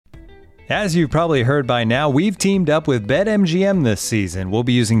As you've probably heard by now, we've teamed up with BetMGM this season. We'll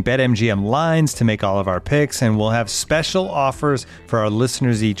be using BetMGM lines to make all of our picks, and we'll have special offers for our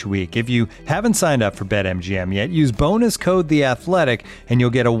listeners each week. If you haven't signed up for BetMGM yet, use bonus code The Athletic, and you'll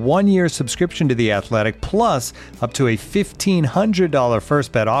get a 1-year subscription to The Athletic, plus up to a $1,500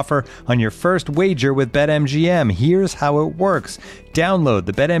 first bet offer on your first wager with BetMGM. Here's how it works. Download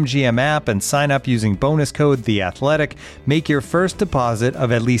the BetMGM app and sign up using bonus code The Athletic. Make your first deposit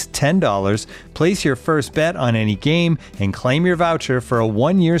of at least $10. Place your first bet on any game and claim your voucher for a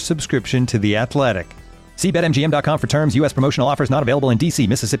 1-year subscription to The Athletic. See BetMGM.com for terms. U.S. promotional offers not available in D.C.,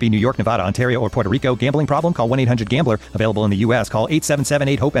 Mississippi, New York, Nevada, Ontario, or Puerto Rico. Gambling problem? Call 1-800-GAMBLER. Available in the U.S. Call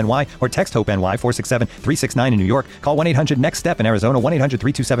 877-8-HOPE-NY or text HOPE-NY 467-369 in New York. Call 1-800-NEXT-STEP in Arizona.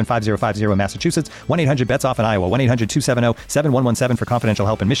 1-800-327-5050 in Massachusetts. 1-800-BETS-OFF in Iowa. 1-800-270-7117 for confidential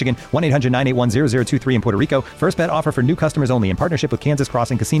help in Michigan. 1-800-981-0023 in Puerto Rico. First bet offer for new customers only in partnership with Kansas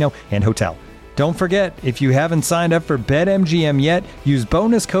Crossing Casino and Hotel. Don't forget, if you haven't signed up for BetMGM yet, use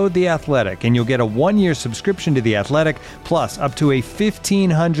bonus code The Athletic, and you'll get a 1-year subscription to The Athletic, plus up to a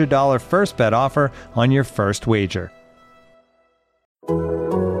 $1,500 first bet offer on your first wager.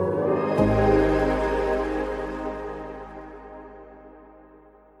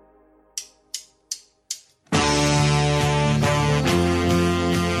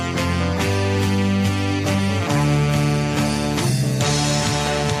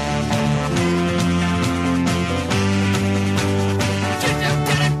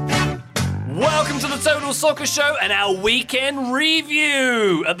 Soccer Show and our weekend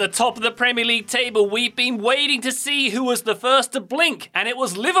review. At the top of the Premier League table, we've been waiting to see who was the first to blink, and it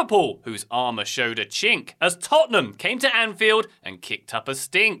was Liverpool, whose armour showed a chink, as Tottenham came to Anfield and kicked up a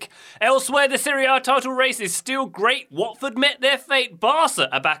stink. Elsewhere, the Serie A title race is still great. Watford met their fate.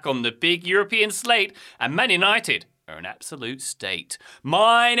 Barca are back on the big European slate, and Man United are an absolute state.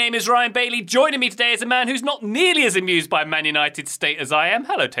 My name is Ryan Bailey. Joining me today is a man who's not nearly as amused by Man United's state as I am.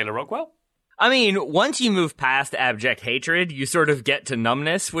 Hello, Taylor Rockwell. I mean, once you move past abject hatred, you sort of get to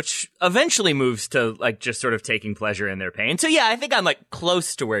numbness, which eventually moves to, like, just sort of taking pleasure in their pain. So, yeah, I think I'm, like,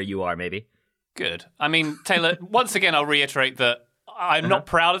 close to where you are, maybe. Good. I mean, Taylor, once again, I'll reiterate that I'm not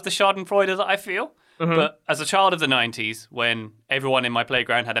proud of the schadenfreude that I feel, but as a child of the 90s, when everyone in my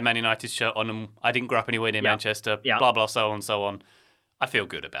playground had a Man United shirt on and I didn't grow up anywhere near Manchester, blah, blah, so on, so on, I feel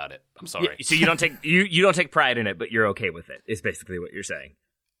good about it. I'm sorry. So you don't take you don't take pride in it, but you're okay with it, is basically what you're saying.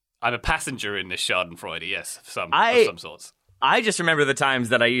 I'm a passenger in this schadenfreude, yes, of some sorts. I just remember the times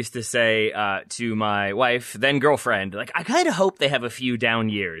that I used to say to my wife, then girlfriend, like, I kind of hope they have a few down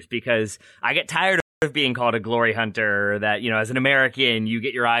years because I get tired of being called a glory hunter, that, you know, as an American, you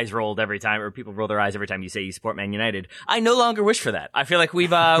get your eyes rolled every time, or people roll their eyes every time you say you support Man United. I no longer wish for that. I feel like we've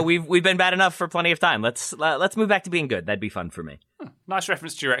been bad enough for plenty of time. Let's move back to being good. That'd be fun for me. Nice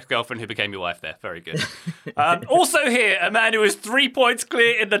reference to your ex-girlfriend who became your wife there. Very good. Also here, a man who is 3 points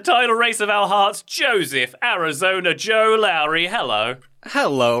clear in the title race of our hearts, Joseph Arizona Joe Lowry. Hello.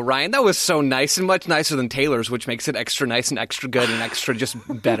 Hello, Ryan. That was so nice and much nicer than Taylor's, which makes it extra nice and extra good and extra just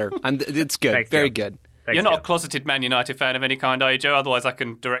better. It's good. Thanks, very Joe. good. Thanks, You're not Joe. a closeted Man United fan of any kind, are you, Joe? Otherwise, I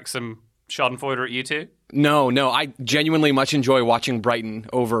can direct some schadenfreude at you too. No, I genuinely much enjoy watching Brighton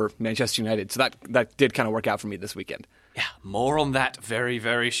over Manchester United, so that did kind of work out for me this weekend. Yeah, more on that very,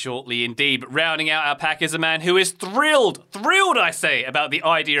 very shortly indeed. But rounding out our pack is a man who is thrilled, I say, about the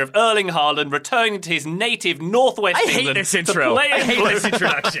idea of Erling Haaland returning to his native northwest I hate England this to intro. play I in hate blue. this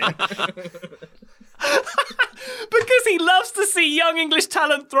introduction. Because he loves to see young English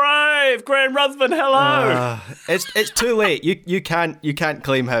talent thrive. Graham Ruthven, hello. It's too late. You can't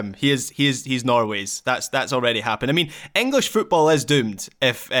claim him. He's Norway's. That's already happened. I mean, English football is doomed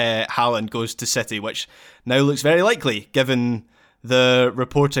if Haaland goes to City, which now looks very likely given the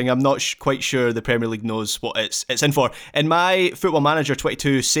reporting. I'm not quite sure the Premier League knows what it's in for. In my Football Manager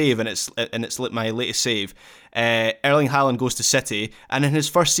 22 save, and it's my latest save, Erling Haaland goes to City, and in his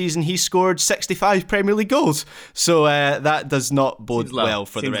first season he scored 65 Premier League goals. So that does not bode well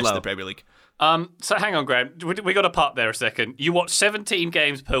for the rest of the Premier League. So hang on, Graham. We got to pop there a second. You watch 17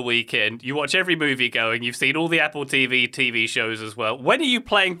 games per weekend. You watch every movie going. You've seen all the Apple TV shows as well. When are you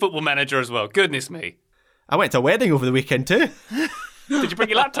playing Football Manager as well? Goodness me. I went to a wedding over the weekend too. Did you bring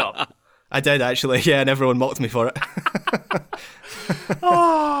your laptop? I did, actually, yeah, and everyone mocked me for it.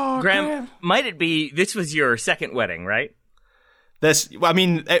 Graham, might it be this was your second wedding, right? To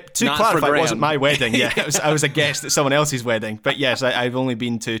Not clarify, for it Graham. wasn't my wedding. Yeah, I was a guest at someone else's wedding. But yes, I've only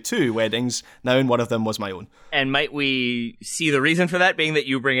been to 2 weddings now, and one of them was my own. And might we see the reason for that being that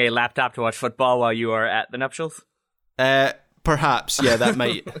you bring a laptop to watch football while you are at the nuptials? Perhaps, yeah, that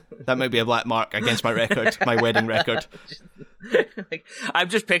might be a black mark against my record, my wedding record. I'm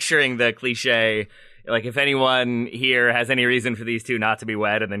just picturing the cliche, like if anyone here has any reason for these two not to be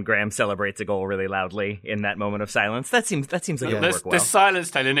wed, and then Graham celebrates a goal really loudly in that moment of silence. That seems like it would work well. There's silence,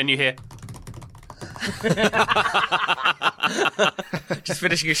 Taylor, and then you hear. Just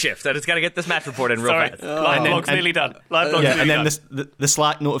finishing a shift. I just got to get this match report in real fast. Live blog's nearly done. Live blog's nearly done. And then the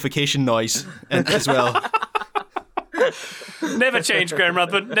Slack notification noise as well. Never change, Graham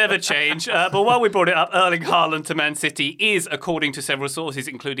Ruthven, never change. But while we brought it up, Erling Haaland to Man City is, according to several sources,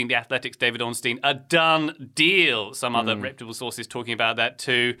 including The Athletic's David Ornstein, a done deal. Some other reputable sources talking about that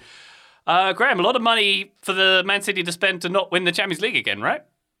too. Graham, a lot of money for the Man City to spend to not win the Champions League again, right?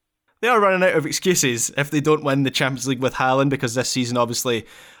 They are running out of excuses if they don't win the Champions League with Haaland, because this season, obviously,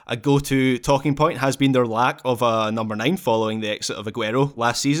 a go-to talking point has been their lack of a number 9 following the exit of Aguero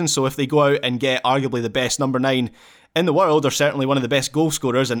last season. So if they go out and get arguably the best number 9 in the world, or certainly one of the best goal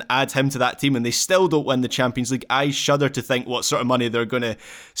scorers, and add him to that team, and they still don't win the Champions League, I shudder to think what sort of money they're going to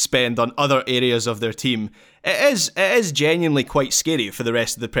spend on other areas of their team. It is genuinely quite scary for the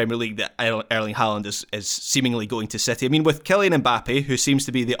rest of the Premier League that Erling Haaland is seemingly going to City. I mean, with Kylian Mbappe, who seems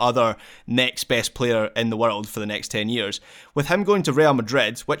to be the other next best player in the world for the next 10 years, with him going to Real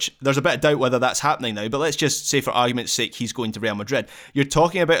Madrid, which there's a bit of doubt whether that's happening now, but let's just say for argument's sake he's going to Real Madrid. You're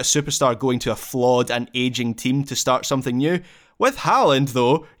talking about a superstar going to a flawed and ageing team to start something new. With Haaland,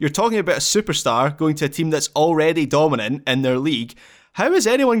 though, you're talking about a superstar going to a team that's already dominant in their league. How is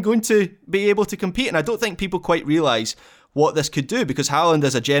anyone going to be able to compete? And I don't think people quite realise what this could do, because Haaland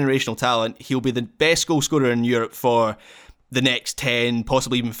is a generational talent. He'll be the best goal scorer in Europe for the next 10,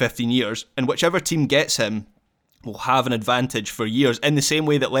 possibly even 15 years. And whichever team gets him will have an advantage for years, in the same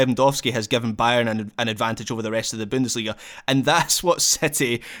way that Lewandowski has given Bayern an advantage over the rest of the Bundesliga. And that's what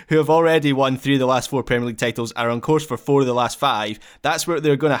City, who have already won 3 of the last 4 Premier League titles, are on course for 4 of the last 5. That's what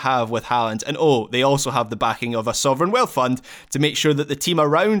they're going to have with Haaland. And they also have the backing of a sovereign wealth fund to make sure that the team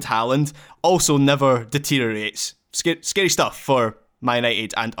around Haaland also never deteriorates. Scary stuff for Man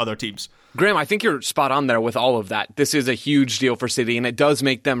United and other teams. Graham, I think you're spot on there with all of that. This is a huge deal for City, and it does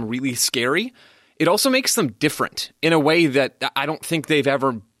make them really scary. It also makes them different in a way that I don't think they've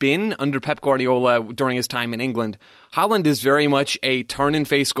ever been under Pep Guardiola during his time in England. Haaland is very much a turn and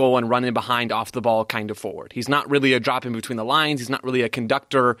face goal and run in behind off the ball kind of forward. He's not really a drop in between the lines. He's not really a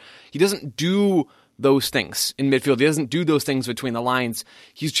conductor. He doesn't do those things in midfield. He doesn't do those things between the lines.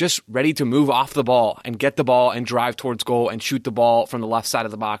 He's just ready to move off the ball and get the ball and drive towards goal and shoot the ball from the left side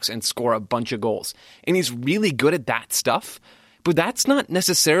of the box and score a bunch of goals. And he's really good at that stuff. But that's not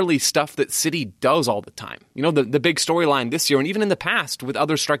necessarily stuff that City does all the time. You know, the big storyline this year, and even in the past with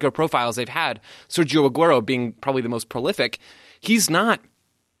other striker profiles they've had, Sergio Aguero being probably the most prolific, he's not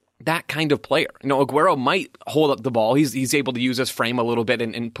that kind of player. You know, Aguero might hold up the ball. He's able to use his frame a little bit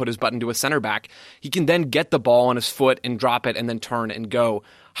and put his butt into a center back. He can then get the ball on his foot and drop it and then turn and go.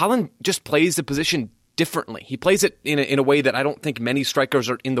 Haaland just plays the position differently. He plays it in a way that I don't think many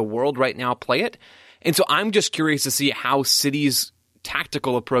strikers in the world right now play it. And so I'm just curious to see how City's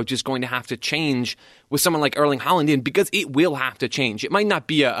tactical approach is going to have to change with someone like Erling Haaland in, because it will have to change. It might not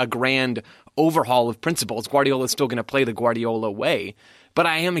be a grand overhaul of principles. Guardiola is still going to play the Guardiola way. But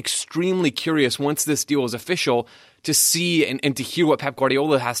I am extremely curious, once this deal is official, to see and to hear what Pep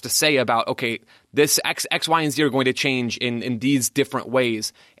Guardiola has to say about, okay, this X, Y, and Z are going to change in these different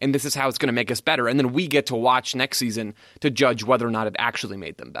ways, and this is how it's going to make us better. And then we get to watch next season to judge whether or not it actually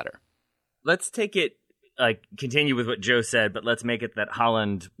made them better. Let's take it, continue with what Joe said, but let's make it that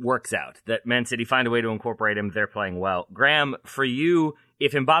Haaland works out, that Man City find a way to incorporate him. They're playing well. Graham, for you,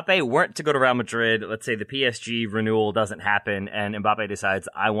 if Mbappe weren't to go to Real Madrid, let's say the PSG renewal doesn't happen and Mbappe decides,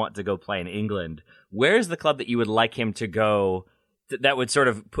 I want to go play in England, where's the club that you would like him to go that would sort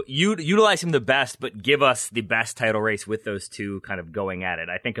of utilize him the best, but give us the best title race with those two kind of going at it?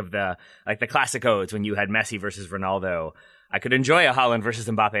 I think of the Clásicos when you had Messi versus Ronaldo. I could enjoy a Haaland versus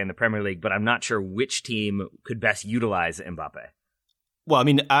Mbappe in the Premier League, but I'm not sure which team could best utilize Mbappe. Well, I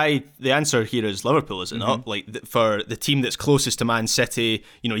mean, the answer here is Liverpool, is it not? Like, for the team that's closest to Man City,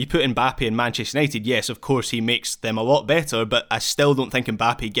 you know, you put Mbappe in Manchester United, yes, of course he makes them a lot better, but I still don't think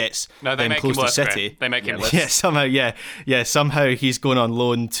Mbappe gets them close to City. Graham. They make him worse. Yeah, somehow he's going on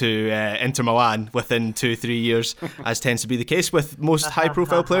loan to Inter Milan within 2-3 years, as tends to be the case with most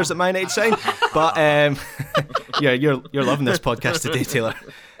high-profile players that Man United sign. But yeah, you're loving this podcast today, Taylor.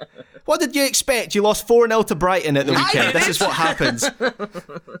 What did you expect? You lost 4-0 to Brighton at the weekend. This is what happens.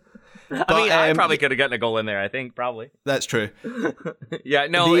 I probably could have gotten a goal in there, I think, probably. That's true. Yeah,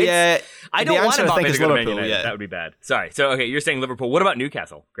 no, I don't want Mbappe to go to Man United. Yeah. That would be bad. Sorry. So, okay, you're saying Liverpool. What about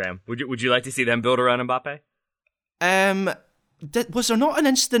Newcastle, Graham? Would you like to see them build around Mbappe? was there not an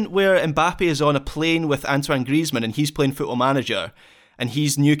instant where Mbappe is on a plane with Antoine Griezmann and he's playing Football Manager and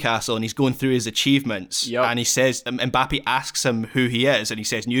he's Newcastle and he's going through his achievements and he says, Mbappe asks him who he is and he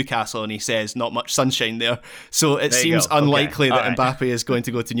says Newcastle and he says not much sunshine there. So it seems unlikely that Mbappe is going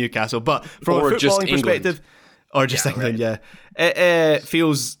to go to Newcastle. But from a footballing perspective, or just England, it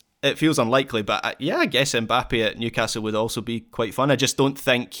feels unlikely. But I guess Mbappe at Newcastle would also be quite fun. I just don't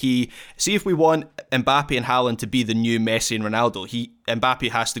think see if we want Mbappe and Haaland to be the new Messi and Ronaldo, Mbappe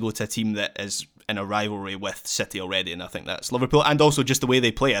has to go to a team that is in a rivalry with City already, and I think that's Liverpool. And also just the way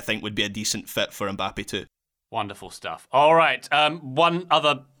they play, I think, would be a decent fit for Mbappe too. Wonderful stuff. All right, one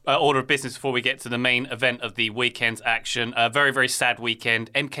other order of business before we get to the main event of the weekend's action. A very, very sad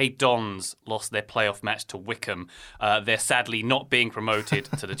weekend. MK Dons lost their playoff match to Wickham. They're sadly not being promoted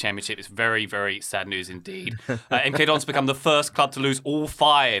to the Championship. It's very, very sad news indeed. MK Dons become the first club to lose all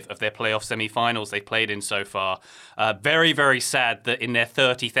 5 of their playoff semi-finals they've played in so far. Very, very sad that in their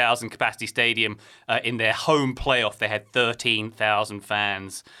 30,000 capacity stadium, in their home playoff, they had 13,000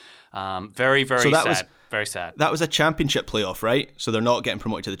 fans. Very, very sad. Very sad. That was a Championship playoff, right? So they're not getting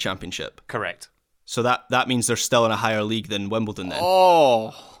promoted to the Championship. Correct. So that means they're still in a higher league than Wimbledon then.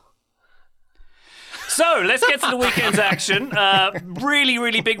 Oh. So let's get to the weekend's action. Really,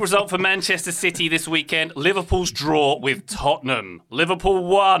 really big result for Manchester City this weekend. Liverpool's draw with Tottenham. Liverpool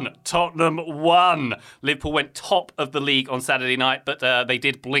won. Tottenham won. Liverpool went top of the league on Saturday night, but they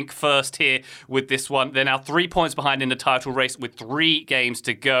did blink first here with this one. They're now 3 points behind in the title race with 3 games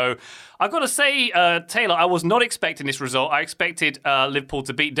to go. I've got to say, Taylor, I was not expecting this result. I expected Liverpool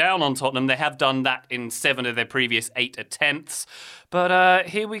to beat down on Tottenham. They have done that in 7 of their previous 8 attempts. But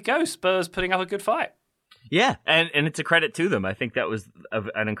here we go. Spurs putting up a good fight. Yeah, and it's a credit to them. I think that was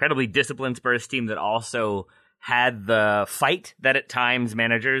an incredibly disciplined Spurs team that also had the fight that at times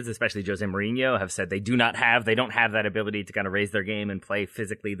managers, especially Jose Mourinho, have said they don't have that ability to kind of raise their game and play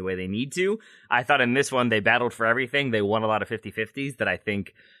physically the way they need to. I thought in this one they battled for everything. They won a lot of 50-50s that I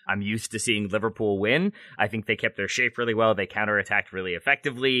think I'm used to seeing Liverpool win. I think they kept their shape really well. They counterattacked really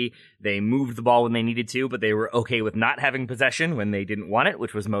effectively. They moved the ball when they needed to, but they were okay with not having possession when they didn't want it,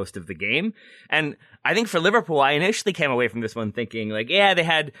 which was most of the game. And I think for Liverpool, I initially came away from this one thinking like, yeah, they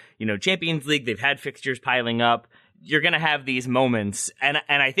had, Champions League, they've had fixtures piling up. You're going to have these moments. And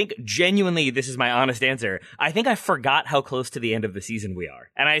I think genuinely, this is my honest answer, I think I forgot how close to the end of the season we are.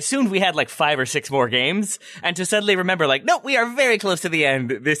 And I assumed we had like 5 or 6 more games. And to suddenly remember like, no, we are very close to the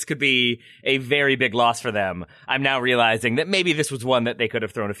end. This could be a very big loss for them. I'm now realizing that maybe this was one that they could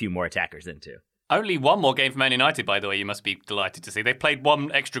have thrown a few more attackers into. Only one more game for Man United, by the way, you must be delighted to see. They played one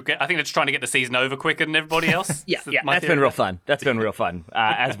extra game. I think they're just trying to get the season over quicker than everybody else. Yeah, that's been real fun. That's been real fun.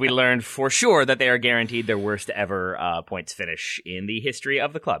 As we learned for sure that they are guaranteed their worst ever points finish in the history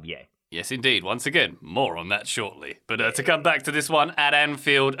of the club. Yay. Yes, indeed. Once again, more on that shortly. But to come back to this one at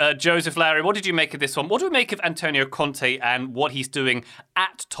Anfield, Joseph Lowry, what did you make of this one? What do we make of Antonio Conte and what he's doing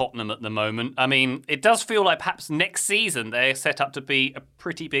at Tottenham at the moment? I mean, it does feel like perhaps next season they're set up to be a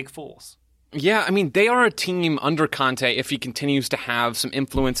pretty big force. Yeah, I mean, they are a team under Conte if he continues to have some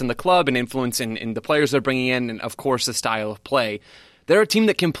influence in the club and influence in the players they're bringing in and, of course, the style of play. They're a team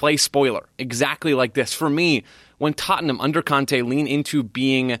that can play spoiler, exactly like this. For me, when Tottenham under Conte lean into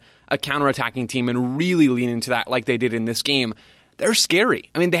being a counterattacking team and really lean into that like they did in this game, they're scary.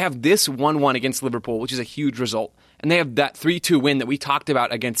 I mean, they have this 1-1 against Liverpool, which is a huge result, and they have that 3-2 win that we talked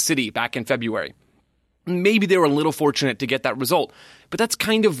about against City back in February. Maybe they were a little fortunate to get that result, but that's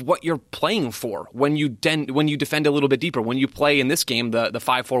kind of what you're playing for when you defend a little bit deeper. When you play in this game, the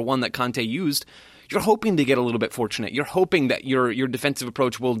 5-4-1 that Conte used, you're hoping to get a little bit fortunate. You're hoping that your defensive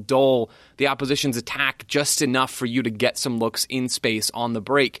approach will dull the opposition's attack just enough for you to get some looks in space on the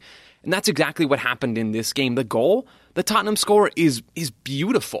break. And that's exactly what happened in this game. The goal, the Tottenham score, is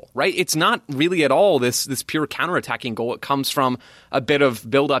beautiful, right? It's not really at all this pure counterattacking goal. It comes from a bit of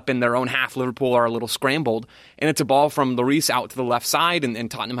build-up in their own half. Liverpool are a little scrambled, and it's a ball from Lloris out to the left side,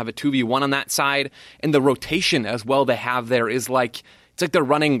 and Tottenham have a 2v1 on that side. And the rotation as well they have there is like, it's like they're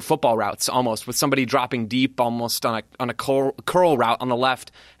running football routes almost, with somebody dropping deep almost on a curl route on the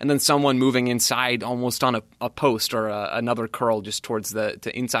left, and then someone moving inside almost on a post or another curl just towards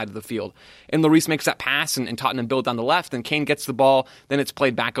the inside of the field. And Lloris makes that pass, and Tottenham build on the left, and Kane gets the ball, then it's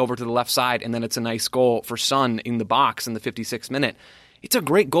played back over to the left side, and then it's a nice goal for Son in the box in the 56th minute. It's a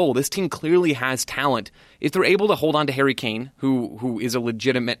great goal. This team clearly has talent. If they're able to hold on to Harry Kane, who is a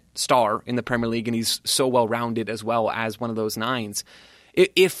legitimate star in the Premier League, and he's so well-rounded as well as one of those nines,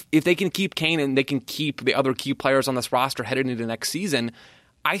 if they can keep Kane and they can keep the other key players on this roster headed into next season,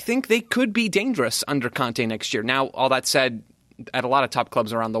 I think they could be dangerous under Conte next year. Now, all that said, at a lot of top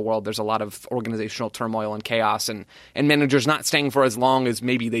clubs around the world, there's a lot of organizational turmoil and chaos, and managers not staying for as long as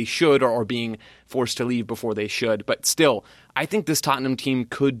maybe they should, or being forced to leave before they should. But still, I think this Tottenham team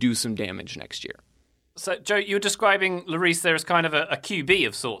could do some damage next year. So, Joe, you were describing Lloris there as kind of a QB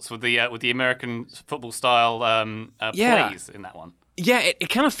of sorts with the American football style plays in that one. Yeah, it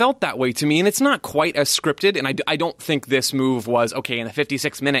kind of felt that way to me, and it's not quite as scripted, and I don't think this move was, okay, in the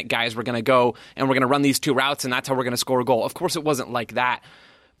 56th minute, guys, we're going to go and we're going to run these two routes, and that's how we're going to score a goal. Of course, it wasn't like that,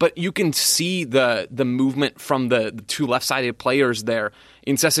 but you can see the movement from the two left-sided players there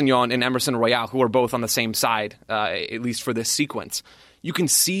in Sessegnon and Emerson Royal, who are both on the same side, at least for this sequence. You can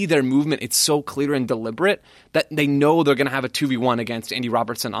see their movement. It's so clear and deliberate that they know they're going to have a 2v1 against Andy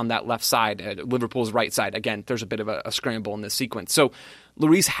Robertson on that left side, Liverpool's right side. Again, there's a bit of a scramble in this sequence. So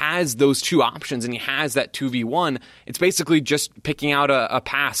Lloris has those two options, and he has that 2v1. It's basically just picking out a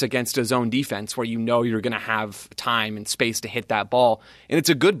pass against a zone defense where you know you're going to have time and space to hit that ball. And it's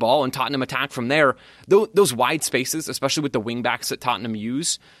a good ball, and Tottenham attack from there. Those wide spaces, especially with the wingbacks that Tottenham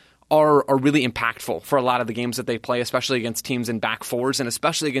use, are really impactful for a lot of the games that they play, especially against teams in back fours, and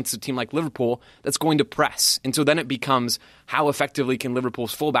especially against a team like Liverpool that's going to press. And so then it becomes, how effectively can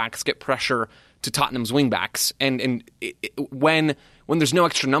Liverpool's fullbacks get pressure to Tottenham's wingbacks? And when there's no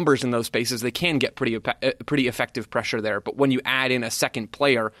extra numbers in those spaces, they can get pretty effective pressure there. But when you add in a second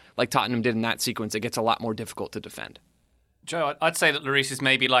player, like Tottenham did in that sequence, it gets a lot more difficult to defend. Joe, I'd say that Lloris is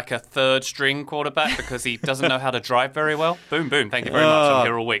maybe like a third-string quarterback because he doesn't know how to drive very well. Boom, boom. Thank you very much. I'm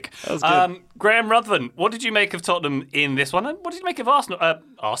here all week. Graham Ruthven, what did you make of Tottenham in this one? And what did you make of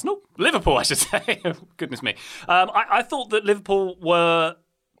Arsenal? Liverpool, I should say. Goodness me. I thought that Liverpool were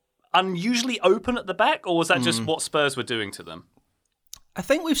unusually open at the back, or was that just what Spurs were doing to them? I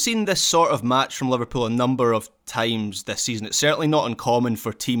think we've seen this sort of match from Liverpool a number of times this season. It's certainly not uncommon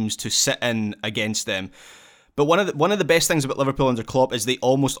for teams to sit in against them. But one of the best things about Liverpool under Klopp is they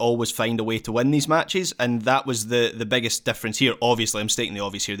almost always find a way to win these matches, and that was the biggest difference here. Obviously, I'm stating the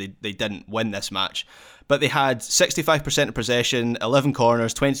obvious here, they didn't win this match. But they had 65% of possession, 11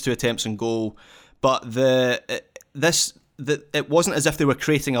 corners, 22 attempts on goal. But it wasn't as if they were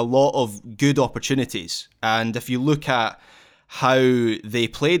creating a lot of good opportunities. And if you look at how they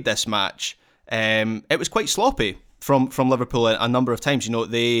played this match, it was quite sloppy from Liverpool a number of times. You know,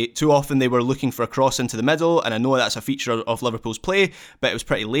 too often they were looking for a cross into the middle, and I know that's a feature of Liverpool's play, but it was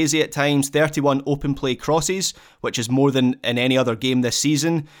pretty lazy at times. 31 open play crosses, which is more than in any other game this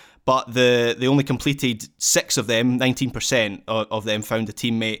season. But they only completed 6 of them, 19% of them found a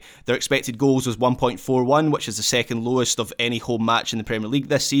teammate. Their expected goals was 1.41, which is the second lowest of any home match in the Premier League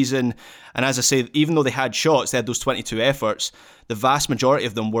this season. And as I say, even though they had shots, they had those 22 efforts, the vast majority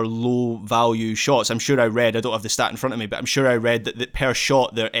of them were low-value shots. I'm sure I read, I don't have the stat in front of me, but I'm sure I read that per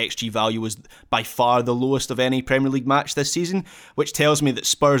shot, their XG value was by far the lowest of any Premier League match this season, which tells me that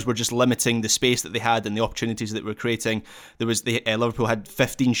Spurs were just limiting the space that they had and the opportunities that they were creating. Liverpool had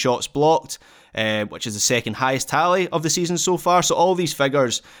 15 shots blocked, which is the second highest tally of the season so far. So all these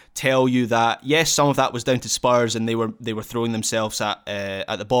figures tell you that, yes, some of that was down to Spurs, and they were throwing themselves at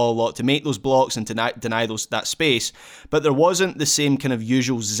the ball a lot to make those blocks and to deny that space, but there wasn't the same kind of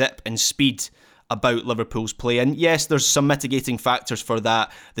usual zip and speed about Liverpool's play. And yes, there's some mitigating factors for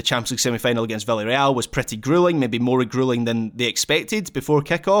that. The Champions League semi-final against Villarreal was pretty gruelling, maybe more gruelling than they expected before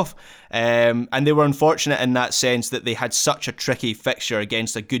kickoff. And they were unfortunate in that sense that they had such a tricky fixture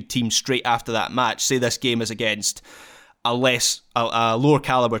against a good team straight after that match. Say this game is against a lower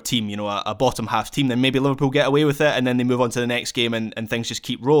caliber team, you know, a bottom half team, then maybe Liverpool get away with it, and then they move on to the next game and things just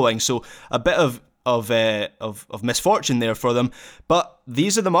keep rolling. So a bit of misfortune there for them, but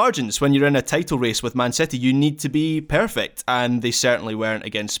these are the margins. When you're in a title race with Man City, you need to be perfect, and they certainly weren't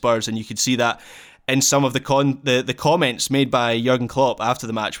against Spurs, and you could see that in some of the comments made by Jurgen Klopp after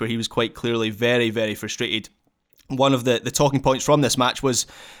the match, where he was quite clearly very, very frustrated. One of the talking points from this match was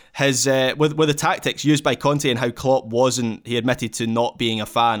his with the tactics used by Conte and how Klopp he admitted to not being a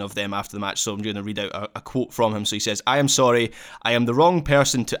fan of them after the match. So I'm going to read out a quote from him. So he says, "I am sorry, I am the wrong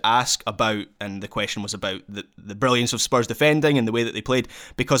person to ask about," and the question was about the brilliance of Spurs defending and the way that they played,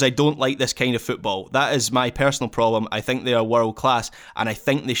 "because I don't like this kind of football. That is my personal problem. I think they are world class, and I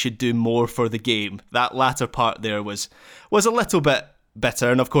think they should do more for the game." That latter part there was a little bit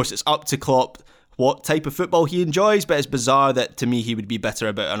bitter, and of course it's up to Klopp what type of football he enjoys, but it's bizarre that, to me, he would be bitter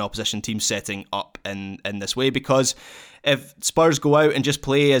about an opposition team setting up in this way, because if Spurs go out and just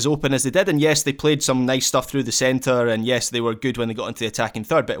play as open as they did, and yes, they played some nice stuff through the centre, and yes, they were good when they got into the attacking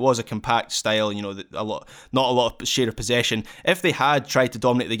third, but it was a compact style, you know, not a lot of share of possession. If they had tried to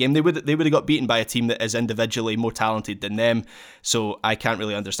dominate the game, they would have got beaten by a team that is individually more talented than them. So I can't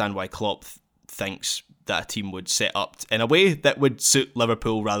really understand why Klopp thinks that a team would set up in a way that would suit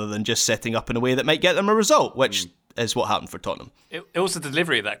Liverpool rather than just setting up in a way that might get them a result, which is what happened for Tottenham. It was the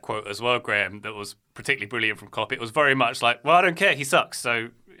delivery of that quote as well, Graham, that was particularly brilliant from Klopp. It was very much like, well, I don't care, he sucks, so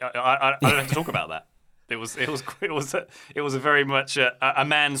I don't have to talk about that. It was a very much a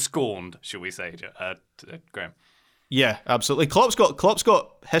man scorned, shall we say, Graham. Yeah, absolutely. Klopp's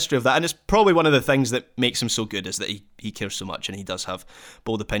got history of that, and it's probably one of the things that makes him so good is that he cares so much, and he does have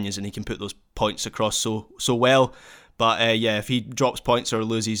bold opinions, and he can put those points across so well. But if he drops points or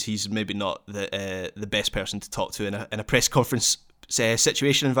loses, he's maybe not the best person to talk to in a press conference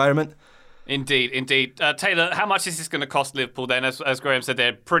situation environment. Indeed. Taylor, how much is this going to cost Liverpool then? As Graham said,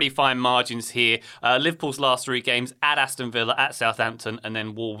 they're pretty fine margins here. Liverpool's last 3 games at Aston Villa, at Southampton, and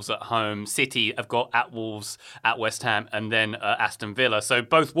then Wolves at home. City have got at Wolves, at West Ham, and then Aston Villa. So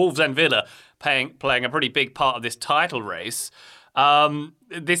both Wolves and Villa playing a pretty big part of this title race.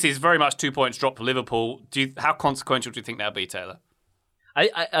 This is very much 2 points drop for Liverpool. How consequential do you think that'll be, Taylor?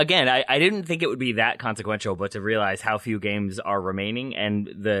 I didn't think it would be that consequential, but to realize how few games are remaining and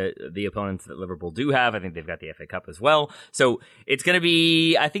the opponents that Liverpool do have, I think they've got the FA Cup as well. So it's going to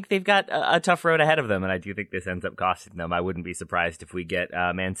be, I think they've got a tough road ahead of them, and I do think this ends up costing them. I wouldn't be surprised if we get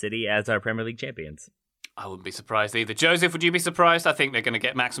Man City as our Premier League champions. I wouldn't be surprised either. Joseph, would you be surprised? I think they're going to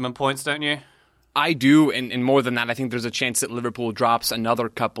get maximum points, don't you? I do, and more than that, I think there's a chance that Liverpool drops another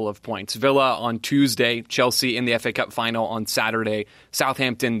couple of points. Villa on Tuesday, Chelsea in the FA Cup final on Saturday,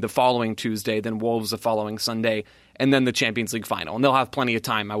 Southampton the following Tuesday, then Wolves the following Sunday, and then the Champions League final. And they'll have plenty of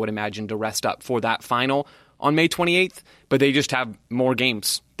time, I would imagine, to rest up for that final on May 28th, but they just have more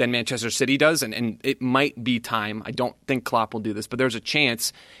games than Manchester City does, and it might be time. I don't think Klopp will do this, but there's a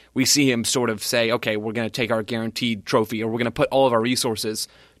chance we see him sort of say, okay, we're going to take our guaranteed trophy, or we're going to put all of our resources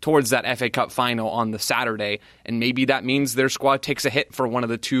towards that FA Cup final on the Saturday, and maybe that means their squad takes a hit for one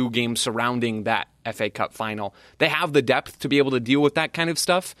of the 2 games surrounding that FA Cup final. They have the depth to be able to deal with that kind of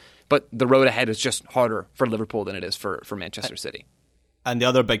stuff, but the road ahead is just harder for Liverpool than it is for Manchester City. And the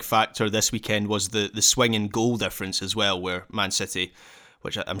other big factor this weekend was the swing in goal difference as well, where Man City,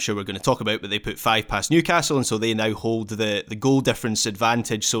 which I'm sure we're going to talk about, but they put 5 past Newcastle, and so they now hold the goal difference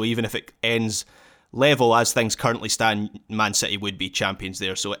advantage. So even if it ends level as things currently stand, Man City would be champions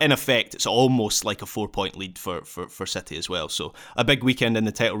there. So in effect, it's almost like a 4-point lead for City as well. So a big weekend in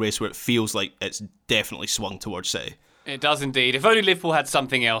the title race where it feels like it's definitely swung towards City. It does indeed. If only Liverpool had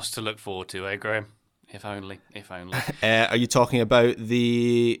something else to look forward to, Graham? If only. Are you talking about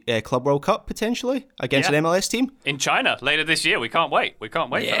the Club World Cup potentially against an MLS team? In China later this year. We can't wait. For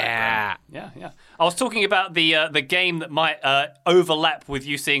that. Yeah. I was talking about the game that might overlap with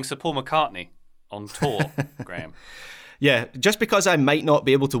you seeing Sir Paul McCartney on tour, Graham. Yeah, just because I might not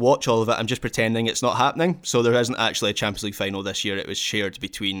be able to watch all of it, I'm just pretending it's not happening. So there isn't actually a Champions League final this year. It was shared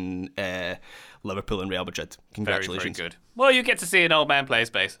between Liverpool and Real Madrid. Congratulations. Very, very good. Well, you get to see an old man play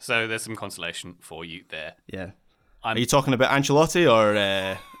his bass, so there's some consolation for you there. Yeah. Are you talking about Ancelotti or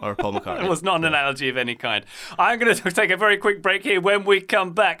Paul McCartney? It was not an analogy of any kind. I'm going to take a very quick break here. When we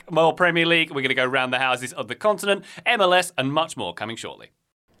come back, more Premier League. We're going to go round the houses of the continent, MLS, and much more coming shortly.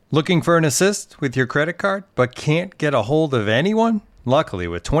 Looking for an assist with your credit card, but can't get a hold of anyone? Luckily,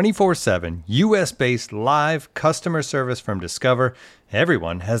 with 24/7 US-based live customer service from Discover,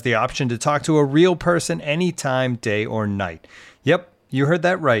 everyone has the option to talk to a real person anytime, day or night. Yep, you heard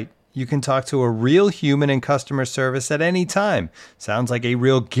that right. You can talk to a real human in customer service at any time. Sounds like a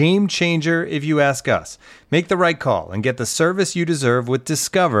real game changer if you ask us. Make the right call and get the service you deserve with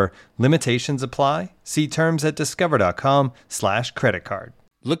Discover. Limitations apply. See terms at discover.com/creditcard.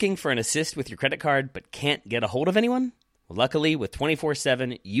 Looking for an assist with your credit card but can't get a hold of anyone? Well, luckily, with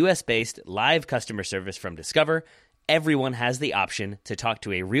 24/7 US-based live customer service from Discover, everyone has the option to talk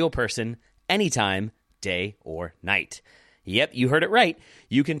to a real person anytime, day or night. Yep, you heard it right.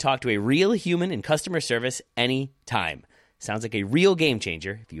 You can talk to a real human in customer service anytime. Sounds like a real game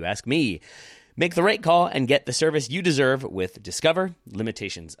changer, if you ask me. Make the right call and get the service you deserve with Discover.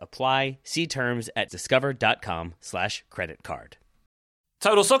 Limitations apply. See terms at discover.com/creditcard.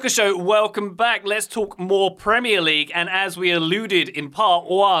 Total Soccer Show, welcome back. Let's talk more Premier League. And as we alluded in part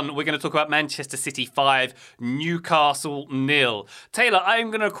 1, we're going to talk about Manchester City 5, Newcastle 0. Taylor, I'm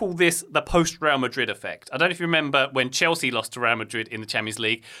going to call this the post-Real Madrid effect. I don't know if you remember when Chelsea lost to Real Madrid in the Champions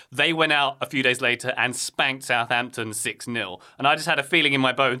League. They went out a few days later and spanked Southampton 6-0. And I just had a feeling in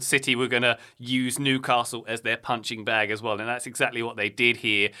my bones City were going to use Newcastle as their punching bag as well. And that's exactly what they did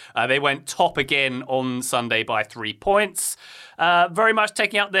here. They went top again on Sunday by 3 points. Very much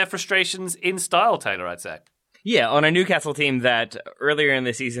taking out their frustrations in style, Taylor, I'd say. Yeah, on a Newcastle team that earlier in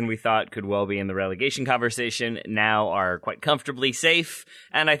the season we thought could well be in the relegation conversation, now are quite comfortably safe,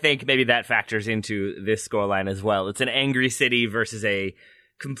 and I think maybe that factors into this scoreline as well. It's an angry City versus a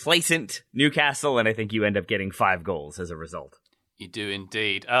complacent Newcastle, and I think you end up getting 5 goals as a result. You do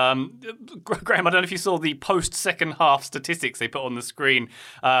indeed. Graham, I don't know if you saw the post-second half statistics they put on the screen,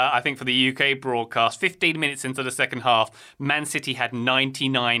 I think for the UK broadcast. 15 minutes into the second half, Man City had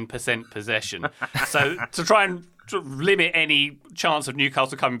 99% possession. So to try and limit any chance of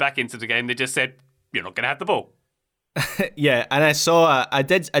Newcastle coming back into the game, they just said, you're not going to have the ball. Yeah, and I saw, I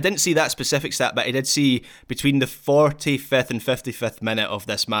didn't see that specific stat, but I did see between the 45th and 55th minute of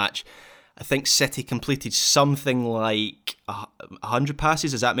this match, I think City completed something like 100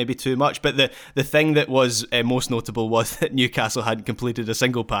 passes. Is that maybe too much? But the thing that was most notable was that Newcastle hadn't completed a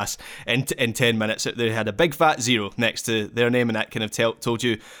single pass in 10 minutes. They had a big fat 0 next to their name, and that kind of told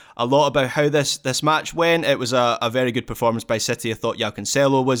you a lot about how this match went. It was a very good performance by City. I thought João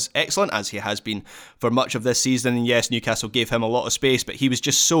Cancelo was excellent, as he has been for much of this season. And yes, Newcastle gave him a lot of space, but he was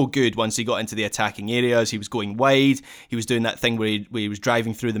just so good once he got into the attacking areas. He was going wide. He was doing that thing where he was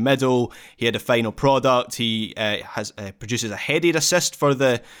driving through the middle. He had a final product. He produces a headed assist for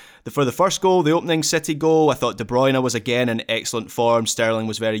the first goal, the opening City goal. I thought De Bruyne was again in excellent form. Sterling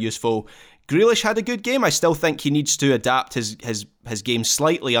was very useful. Grealish had a good game. I still think he needs to adapt his game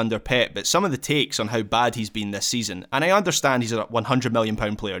slightly under Pep, but some of the takes on how bad he's been this season, and I understand he's a £100 million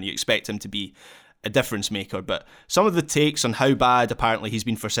player and you expect him to be a difference maker, but some of the takes on how bad apparently he's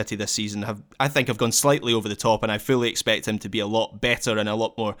been for City this season have gone slightly over the top, and I fully expect him to be a lot better and a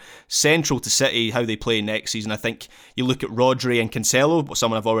lot more central to City, how they play next season. I think you look at Rodri and Cancelo,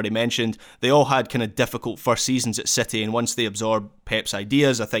 someone I've already mentioned, they all had kind of difficult first seasons at City, and once they absorb Pep's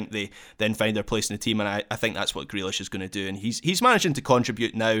ideas, I think they then find their place in the team, and I think that's what Grealish is going to do, and he's managing to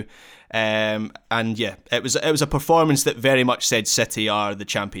contribute now. And yeah, it was a performance that very much said City are the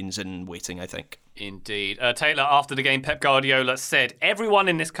champions in waiting, I think. Indeed. Taylor, after the game, Pep Guardiola said, everyone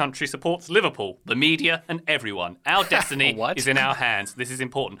in this country supports Liverpool, the media and everyone. Our destiny is in our hands. This is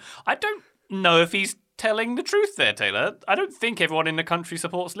important. I don't know if he's telling the truth there, Taylor. I don't think everyone in the country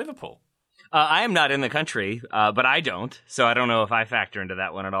supports Liverpool. I am not in the country, but I don't, so I don't know if I factor into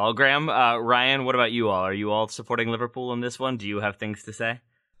that one at all. Graham, Ryan, what about you all? Are you all supporting Liverpool in this one? Do you have things to say?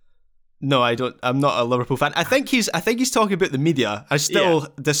 No, I don't. I'm not a Liverpool fan. I think he's talking about the media. I still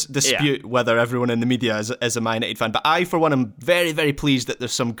dispute whether everyone in the media is a Man United fan. But I, for one, am very, very pleased that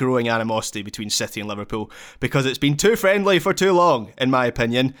there's some growing animosity between City and Liverpool, because it's been too friendly for too long, in my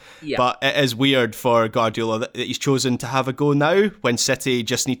opinion. Yeah. But it is weird for Guardiola that he's chosen to have a go now when City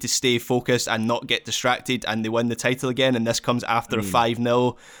just need to stay focused and not get distracted, and they win the title again. And this comes after a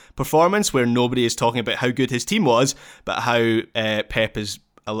 5-0 performance where nobody is talking about how good his team was, but how Pep is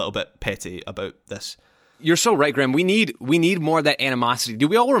a little bit petty about this. You're so right, Graham. We need more of that animosity. Do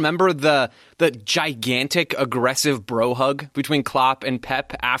we all remember the gigantic aggressive bro hug between Klopp and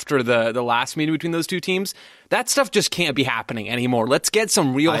Pep after the last meeting between those two teams? That stuff just can't be happening anymore. Let's get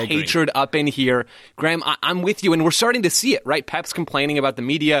some real hatred up in here. Graham, I'm with you, and we're starting to see it, right? Pep's complaining about the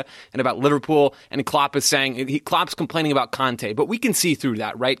media and about Liverpool, and Klopp is saying, Klopp's complaining about Conte, but we can see through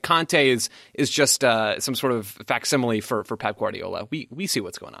that, right? Conte is just some sort of facsimile for Pep Guardiola. We see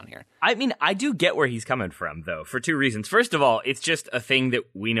what's going on here. I mean, I do get where he's coming from, though, for 2 reasons. First of all, it's just a thing that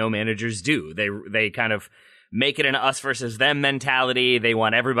we know managers do. They kind of make it an us versus them mentality. They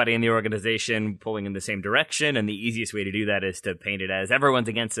want everybody in the organization pulling in the same direction, and the easiest way to do that is to paint it as everyone's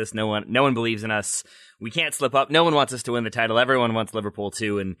against us. No one believes in us. We can't slip up. No one wants us to win the title. Everyone wants Liverpool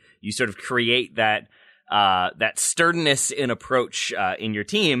too, and you sort of create that sturdiness in approach in your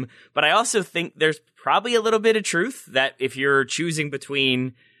team. But I also think there's probably a little bit of truth that if you're choosing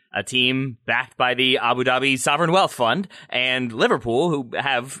between a team backed by the Abu Dhabi Sovereign Wealth Fund and Liverpool, who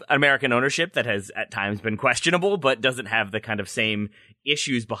have American ownership that has at times been questionable, but doesn't have the kind of same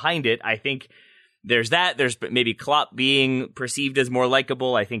issues behind it. I think there's that. There's maybe Klopp being perceived as more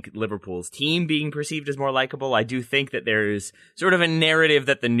likable. I think Liverpool's team being perceived as more likable. I do think that there's sort of a narrative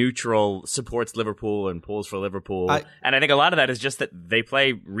that the neutral supports Liverpool and pulls for Liverpool. And I think a lot of that is just that they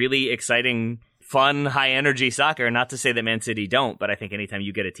play really exciting, fun, high-energy soccer. Not to say that Man City don't, but I think anytime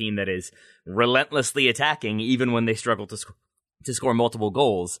you get a team that is relentlessly attacking, even when they struggle to score multiple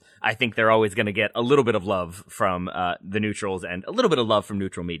goals, I think they're always going to get a little bit of love from the neutrals and a little bit of love from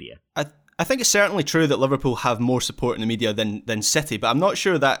neutral media. I think it's certainly true that Liverpool have more support in the media than City, but I'm not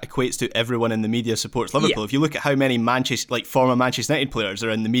sure that equates to everyone in the media supports Liverpool. Yeah. If you look at how many former Manchester United players are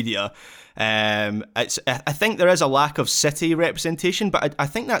in the media, I think there is a lack of City representation, but I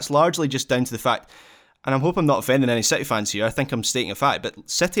think that's largely just down to the fact and I hope I'm not offending any City fans here, I think I'm stating a fact, but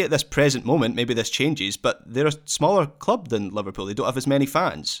City at this present moment, maybe this changes, but they're a smaller club than Liverpool. They don't have as many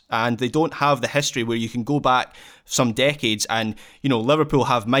fans, and they don't have the history where you can go back some decades and, Liverpool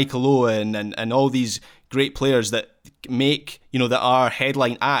have Michael Owen and all these great players that make, that are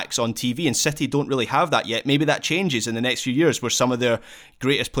headline acts on TV, and City don't really have that yet. Maybe that changes in the next few years where some of their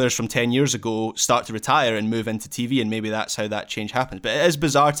greatest players from 10 years ago start to retire and move into TV, and maybe that's how that change happens. But it is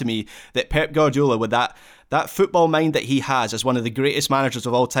bizarre to me that Pep Guardiola, with that football mind that he has as one of the greatest managers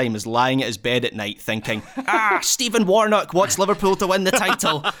of all time, is lying at his bed at night thinking, Stephen Warnock wants Liverpool to win the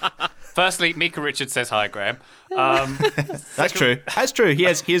title. Firstly, Mika Richards says hi, Graham. That's true. That's true. He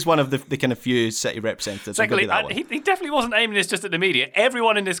is one of the kind of few City representatives. Secondly, he definitely wasn't aiming this just at the media.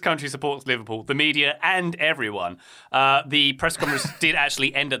 Everyone in this country supports Liverpool, the media and everyone. The press conference did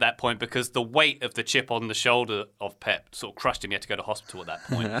actually end at that point because the weight of the chip on the shoulder of Pep sort of crushed him. He had to go to hospital at that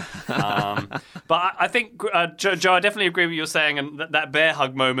point. But I think, Joe, I definitely agree with what you're saying, and that bear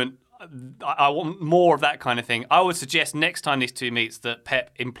hug moment, I want more of that kind of thing. I would suggest next time these two meets that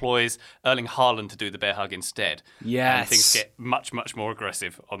Pep employs Erling Haaland to do the bear hug instead. Yes. And things get much, much more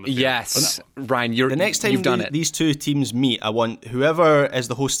aggressive on the field. Yes. Ryan, the next time you've done it. These two teams meet, I want whoever is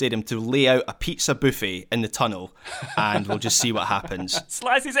the host stadium to lay out a pizza buffet in the tunnel, and we'll just see what happens.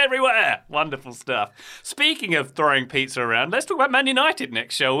 Slices everywhere. Wonderful stuff. Speaking of throwing pizza around, let's talk about Man United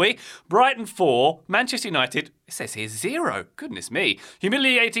next, shall we? Brighton 4, Manchester United, it says here 0. Goodness me.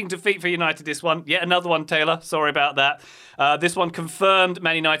 Humiliating defeat for United, this one. Yet another one, Taylor. Sorry about that. This one confirmed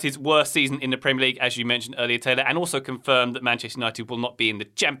Man United's worst season in the Premier League, as you mentioned earlier, Taylor, and also confirmed that Manchester United will not be in the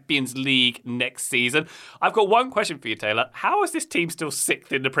Champions League next season. I've got one question for you, Taylor. How is this team still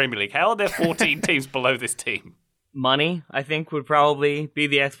 6th in the Premier League? How are there 14 teams below this team? Money, I think, would probably be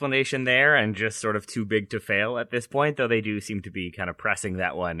the explanation there, and just sort of too big to fail at this point, though they do seem to be kind of pressing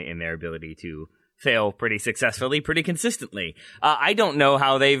that one in their ability to fail pretty successfully, pretty consistently. I don't know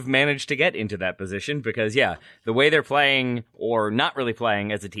how they've managed to get into that position because, the way they're playing or not really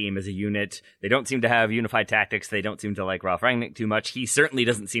playing as a team, as a unit, they don't seem to have unified tactics. They don't seem to like Ralf Rangnick too much. He certainly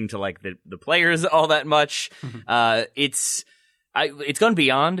doesn't seem to like the players all that much. It's gone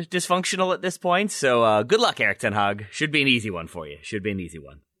beyond dysfunctional at this point, so good luck, Erik ten Hag. Should be an easy one for you. Should be an easy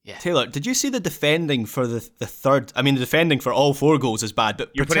one. Yeah. Taylor, did you see the defending for the third? I mean, the defending for all 4 goals is bad,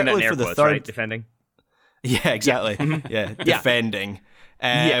 but you're putting that in air for the quotes, third, right? Defending. Yeah, exactly. Yeah, defending.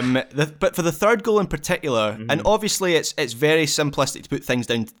 But for the third goal in particular, and obviously it's very simplistic to put things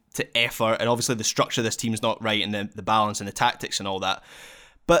down to effort, and obviously the structure of this team's not right, and the balance and the tactics and all that.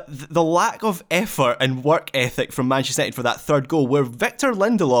 But the lack of effort and work ethic from Manchester United for that third goal, where Victor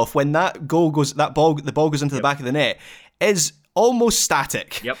Lindelof, when the ball goes into the back of the net, is almost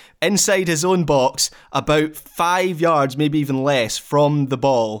static inside his own box, about 5 yards, maybe even less, from the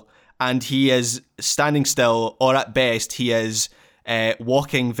ball, and he is standing still, or at best he is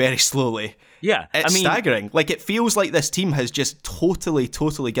walking very slowly. Yeah, it's staggering. Like, it feels like this team has just totally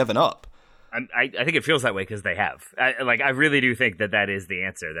given up. I think it feels that way because they have. I really do think that is the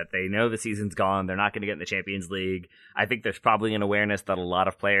answer, that they know the season's gone. They're not going to get in the Champions League. I think there's probably an awareness that a lot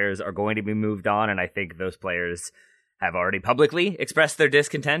of players are going to be moved on, and I think those players have already publicly expressed their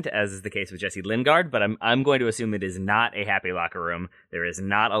discontent, as is the case with Jesse Lingard, but I'm going to assume it is not a happy locker room. There is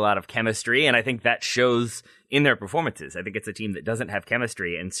not a lot of chemistry, and I think that shows in their performances. I think it's a team that doesn't have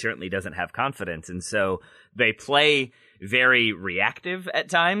chemistry and certainly doesn't have confidence, and so they play very reactive at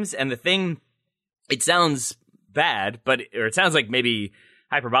times, and the thing, it sounds bad, or it sounds like maybe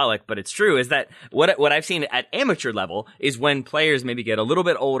hyperbolic, but it's true, is that what I've seen at amateur level is when players maybe get a little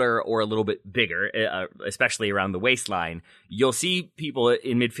bit older or a little bit bigger, especially around the waistline, you'll see people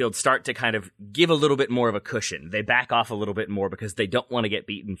in midfield start to kind of give a little bit more of a cushion. They back off a little bit more because they don't want to get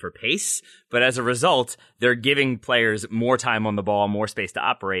beaten for pace, but as a result, they're giving players more time on the ball, more space to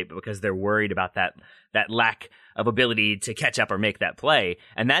operate, because they're worried about that lack of ability to catch up or make that play.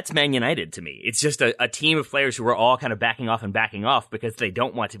 And that's Man United to me. It's just a team of players who are all kind of backing off because they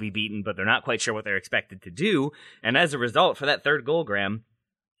don't want to be beaten, but they're not quite sure what they're expected to do. And as a result, for that third goal, Graham,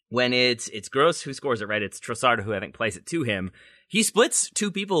 when it's Gross who scores it, right? It's Trossard who I think plays it to him. He splits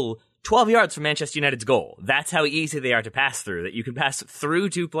 2 people 12 yards from Manchester United's goal. That's how easy they are to pass through, that you can pass through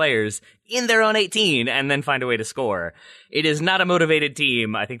 2 players in their own 18 and then find a way to score. It is not a motivated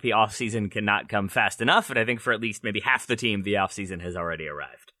team. I think the offseason cannot come fast enough, and I think for at least maybe half the team, the offseason has already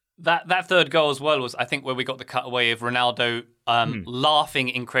arrived. That third goal as well was, I think, where we got the cutaway of Ronaldo laughing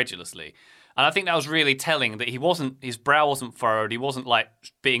incredulously. And I think that was really telling, that his brow wasn't furrowed. He wasn't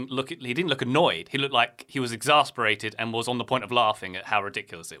he didn't look annoyed. He looked like he was exasperated and was on the point of laughing at how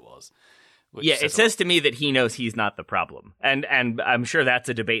ridiculous it was. Yeah, it says to me that he knows he's not the problem. And I'm sure that's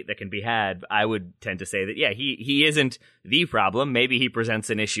a debate that can be had. I would tend to say that, yeah, he isn't the problem. Maybe he presents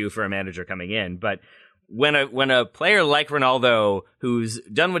an issue for a manager coming in. But when a player like Ronaldo, who's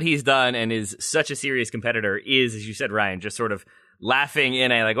done what he's done and is such a serious competitor, is, as you said, Ryan, just sort of laughing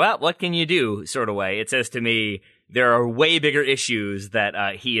in a, like, well, what can you do sort of way, it says to me there are way bigger issues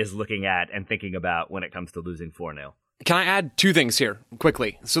that he is looking at and thinking about when it comes to losing 4-0. Can I add two things here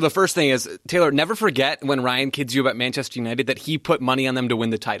quickly? So the first thing is, Taylor, never forget when Ryan kids you about Manchester United that he put money on them to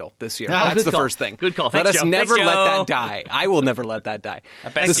win the title this year. That's the first thing. Good call. Let Thanks, us Joe. never Thanks, let Joe. that die. I will never let that die.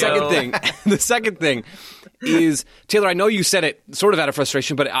 The second thing is, Taylor, I know you said it sort of out of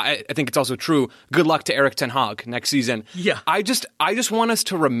frustration, but I think it's also true. Good luck to Erik ten Hag next season. Yeah. I just want us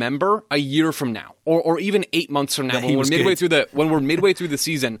to remember a year from now, or even 8 months from now, when we're midway through the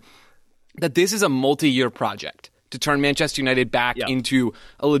season, that this is a multi-year project to turn Manchester United back into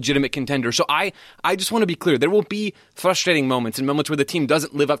a legitimate contender. So I just want to be clear. There will be frustrating moments and moments where the team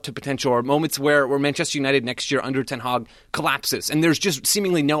doesn't live up to potential, or moments where Manchester United next year under Ten Hag collapses and there's just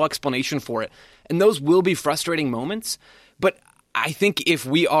seemingly no explanation for it. And those will be frustrating moments. But I think if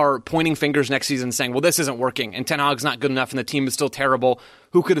we are pointing fingers next season saying, well, this isn't working and Ten Hag's not good enough and the team is still terrible,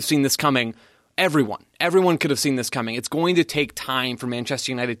 who could have seen this coming? Everyone could have seen this coming. It's going to take time for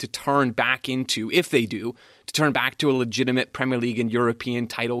Manchester United to turn back into, if they do, to turn back to a legitimate Premier League and European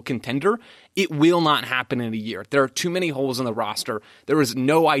title contender. It will not happen in a year. There are too many holes in the roster. There is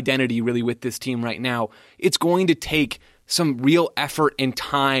no identity really with this team right now. It's going to take some real effort and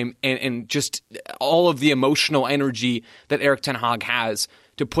time and just all of the emotional energy that Erik ten Hag has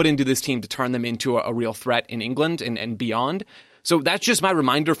to put into this team to turn them into a real threat in England and beyond. So that's just my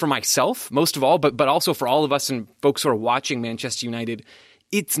reminder for myself, most of all, but also for all of us and folks who are watching Manchester United.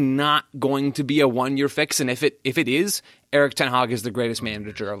 It's not going to be a one-year fix, and if it is, Erik ten Hag is the greatest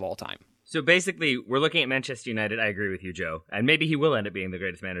manager of all time. So basically, we're looking at Manchester United. I agree with you, Joe. And maybe he will end up being the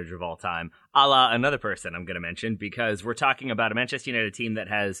greatest manager of all time, a la another person I'm going to mention, because we're talking about a Manchester United team that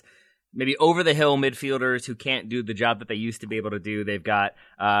has maybe over-the-hill midfielders who can't do the job that they used to be able to do. They've got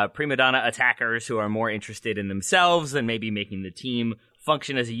prima donna attackers who are more interested in themselves than maybe making the team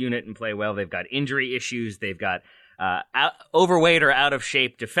function as a unit and play well. They've got injury issues. They've got overweight or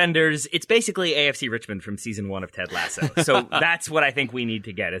out-of-shape defenders. It's basically AFC Richmond from season 1 of Ted Lasso. So that's what I think we need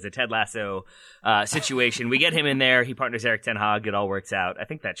to get, is a Ted Lasso situation. We get him in there. He partners Erik ten Hag. It all works out. I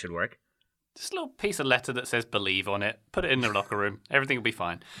think that should work. Just a little piece of letter that says "believe" on it. Put it in the locker room. Everything will be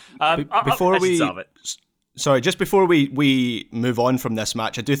fine. Just before we move on from this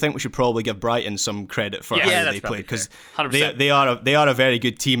match, I do think we should probably give Brighton some credit for how they played, because they are a very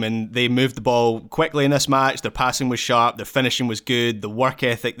good team and they moved the ball quickly in this match. Their passing was sharp, their finishing was good, the work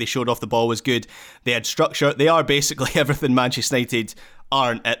ethic they showed off the ball was good. They had structure. They are basically everything Manchester United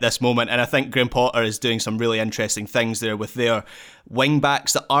aren't at this moment, and I think Graham Potter is doing some really interesting things there with their wing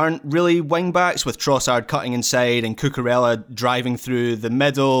backs that aren't really wing backs, with Trossard cutting inside and Cucurella driving through the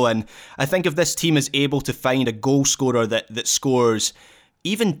middle. And I think if this team is able to find a goal scorer that scores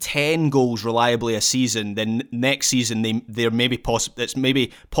even 10 goals reliably a season, then next season it's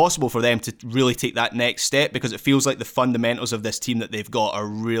maybe possible for them to really take that next step, because it feels like the fundamentals of this team that they've got are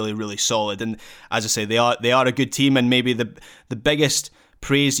really, really solid. And as I say, they are a good team, and maybe the biggest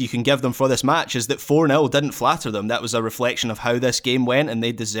praise you can give them for this match is that 4-0 didn't flatter them. That was a reflection of how this game went, and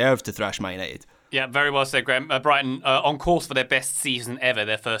they deserved to thrash Man United. Yeah, very well said, Graham. Brighton on course for their best season ever,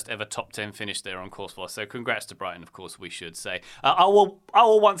 their first ever top 10 finish they're on course for. So congrats to Brighton, of course, we should say. I will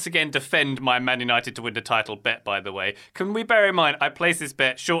once again defend my Man United to win the title bet, by the way. Can we bear in mind, I placed this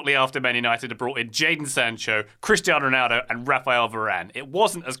bet shortly after Man United had brought in Jadon Sancho, Cristiano Ronaldo and Rafael Varane. It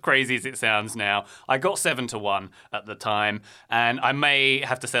wasn't as crazy as it sounds now. I got 7-1 at the time, and I may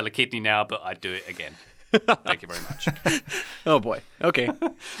have to sell a kidney now, but I'd do it again. Thank you very much. Oh boy. Okay.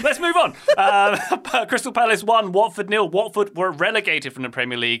 Let's move on. Crystal Palace 1, Watford 0. Watford were relegated from the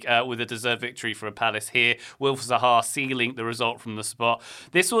Premier League with a deserved victory for Palace here. Wilf Zaha sealing the result from the spot.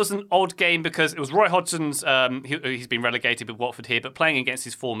 This was an odd game because it was Roy Hodgson's, he's been relegated with Watford here, but playing against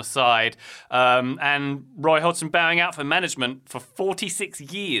his former side. And Roy Hodgson bowing out for management for 46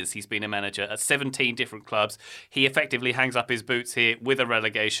 years. He's been a manager at 17 different clubs. He effectively hangs up his boots here with a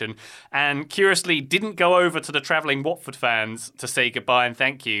relegation, and curiously didn't go over to the travelling Watford fans to say goodbye and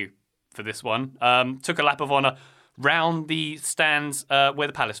thank you for this one. Took a lap of honour round the stands where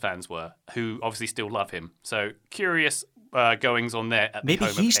the Palace fans were, who obviously still love him. So curious goings on there. Maybe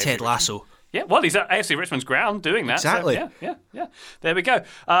he's Ted Lasso. Yeah, well, he's at AFC Richmond's ground doing that. Exactly. So, yeah. There we go.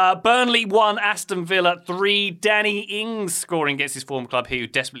 Burnley 1, Aston Villa 3. Danny Ings scoring against his former club, who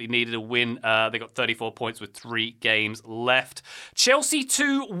desperately needed a win. They got 34 points with 3 games left. Chelsea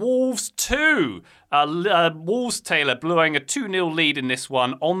 2, Wolves 2. Wolves, Taylor, blowing a 2-0 lead in this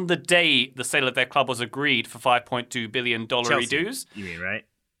one on the day the sale of their club was agreed for $5.2 billion dues. You mean, right?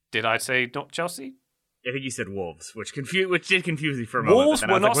 Did I say not Chelsea? I think you said Wolves, which did confuse me for a moment. Wolves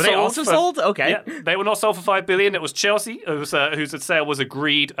were not were they also sold? Okay. Yeah, they were not sold for $5 billion. It was Chelsea, whose sale was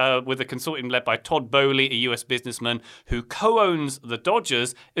agreed with a consortium led by Todd Bowley, a US businessman who co-owns the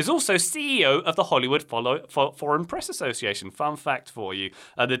Dodgers, is also CEO of the Hollywood Foreign Press Association. Fun fact for you.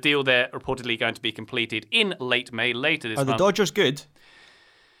 The deal there reportedly going to be completed in late May, later this month. Are the Dodgers good?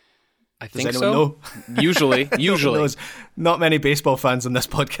 I think Does so. anyone know? Usually. There's not many baseball fans on this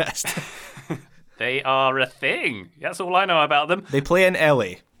podcast. They are a thing. That's all I know about them. They play in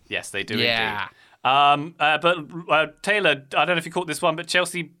LA. Yes, they do Yeah. indeed. But Taylor, I don't know if you caught this one, but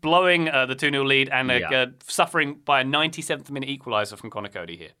Chelsea blowing the 2-0 lead and suffering by a 97th minute equaliser from Conor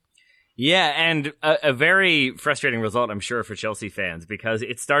Cody here. Yeah, and a very frustrating result, I'm sure, for Chelsea fans, because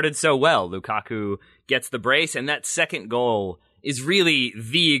it started so well. Lukaku gets the brace, and that second goal is really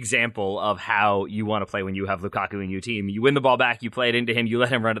the example of how you want to play when you have Lukaku in your team. You win the ball back, you play it into him, you let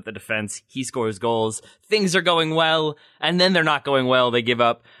him run at the defense, he scores goals, things are going well, and then they're not going well. They give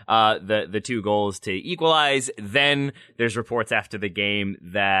up the 2 goals to equalize. Then there's reports after the game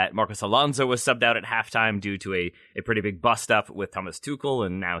that Marcos Alonso was subbed out at halftime due to a pretty big bust-up with Thomas Tuchel,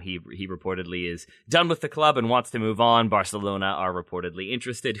 and now he reportedly is done with the club and wants to move on. Barcelona are reportedly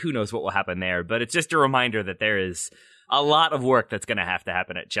interested. Who knows what will happen there, but it's just a reminder that there is a lot of work that's going to have to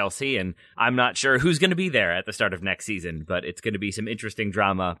happen at Chelsea, and I'm not sure who's going to be there at the start of next season, but it's going to be some interesting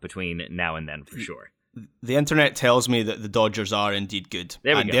drama between now and then for sure. The internet tells me that the Dodgers are indeed good.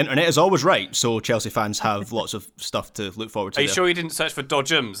 There we and go. the internet is always right, so Chelsea fans have lots of stuff to look forward to. Are you sure you didn't search for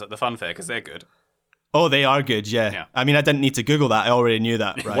Dodgems at the Fun Fair? Because they're good. Oh, they are good, yeah. I mean, I didn't need to Google that. I already knew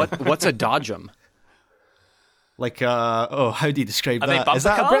that, right? What's a Dodgem? Like, how do you describe Are they that? bumper Is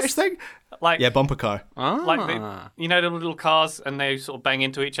that cars? a British thing? Like, Yeah, bumper car. like the little cars and they sort of bang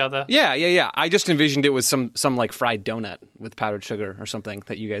into each other. Yeah. I just envisioned it was some like fried donut with powdered sugar or something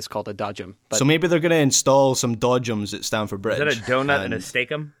that you guys called a Dodgem. But So maybe they're going to install some Dodgems at Stamford Bridge. Is that a donut and a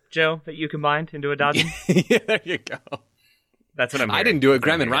steakum, Joe, that you combined into a Dodgem? yeah, there you go. That's what I'm I hearing. didn't do it. That's what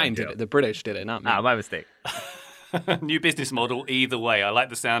Graham and I'm Ryan hearing, did Joe. it. The British did it, not me. My mistake. New business model either way. I like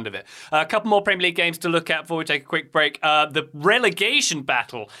the sound of it. A couple more Premier League games to look at before we take a quick break. The relegation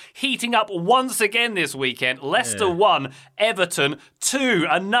battle heating up once again this weekend. Leicester 1, Everton 2.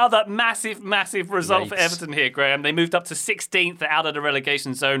 Another massive result for Everton here, Graham. They moved up to 16th out of the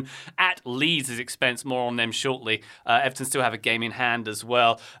relegation zone at Leeds' expense. More on them shortly. Everton still have a game in hand as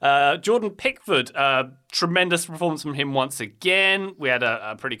well. Jordan Pickford, tremendous performance from him once again. We had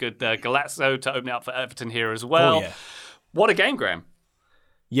a pretty good Galazzo to open it up for Everton here as well. Oh, yeah. What a game, Graham.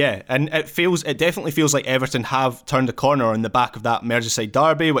 Yeah, and it definitely feels like Everton have turned a corner on the back of that Merseyside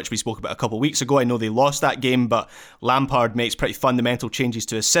derby, which we spoke about a couple of weeks ago. I know they lost that game, but Lampard makes pretty fundamental changes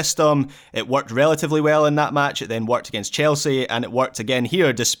to his system. It worked relatively well in that match. It then worked against Chelsea, and it worked again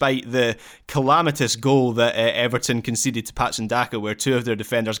here, despite the calamitous goal that Everton conceded to Patson Daka, where 2 of their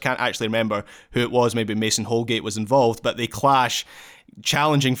defenders, can't actually remember who it was, maybe Mason Holgate was involved, but they clash,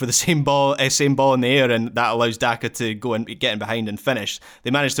 challenging for the same ball in the air, and that allows Daka to go and get in behind and finish.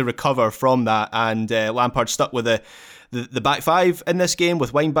 They managed to recover from that, and Lampard stuck with the back 5 in this game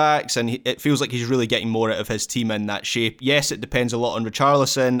with wing-backs, and it feels like he's really getting more out of his team in that shape. Yes, it depends a lot on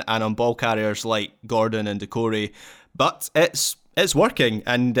Richarlison and on ball carriers like Gordon and Decore, but it's working,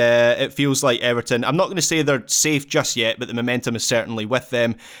 and it feels like Everton, I'm not going to say they're safe just yet, but the momentum is certainly with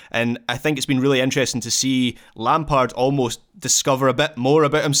them, and I think it's been really interesting to see Lampard almost discover a bit more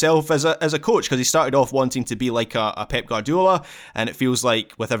about himself as a coach, because he started off wanting to be like a Pep Guardiola, and it feels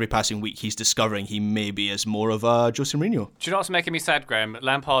like with every passing week he's discovering he maybe is more of a Jose Mourinho. Do you know what's making me sad, Graham?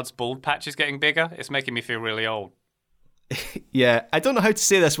 Lampard's bald patch is getting bigger. It's making me feel really old. Yeah, I don't know how to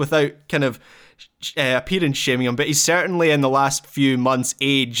say this without kind of appearance shaming him, but he's certainly in the last few months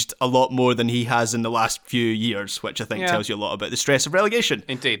aged a lot more than he has in the last few years, which I think tells you a lot about the stress of relegation.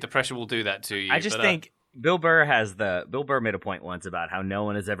 Indeed, the pressure will do that to you. I just think Bill Burr made a point once about how no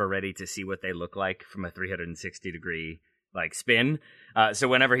one is ever ready to see what they look like from a 360-degree spin. So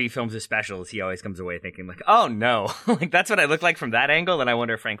whenever he films his specials, he always comes away thinking like, oh no, like that's what I look like from that angle. And I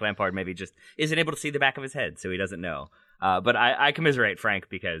wonder if Frank Lampard maybe just isn't able to see the back of his head, so he doesn't know. But I commiserate Frank,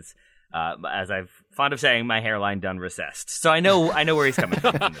 because As I've fond of saying, my hairline done recessed. So I know where he's coming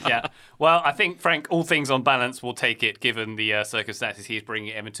from. Yeah. Well, I think, Frank, all things on balance will take it, given the circumstances he's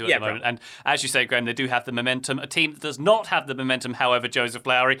bringing Everton to at the moment. And as you say, Graham, they do have the momentum. A team that does not have the momentum, however, Joseph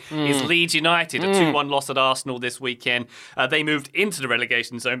Lowry, is Leeds United, a 2-1 loss at Arsenal this weekend. They moved into the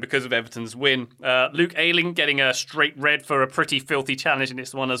relegation zone because of Everton's win. Luke Ayling getting a straight red for a pretty filthy challenge in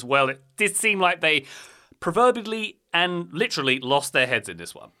this one as well. It did seem like they proverbially and literally lost their heads in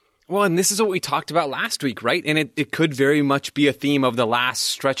this one. Well, and this is what we talked about last week, right? And it could very much be a theme of the last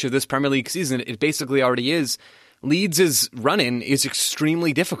stretch of this Premier League season. It basically already is. Leeds' run-in is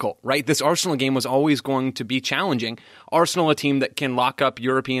extremely difficult, right? This Arsenal game was always going to be challenging. Arsenal, a team that can lock up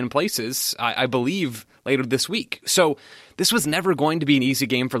European places, I believe, later this week. So this was never going to be an easy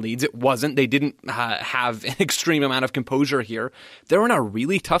game for Leeds. It wasn't. They didn't have an extreme amount of composure here. They're in a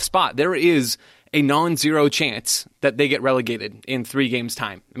really tough spot. There is a non-zero chance that they get relegated in 3 games'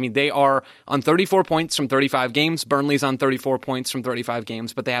 time. I mean, they are on 34 points from 35 games. Burnley's on 34 points from 35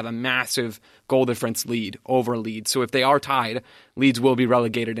 games, but they have a massive goal difference lead over Leeds. So if they are tied, Leeds will be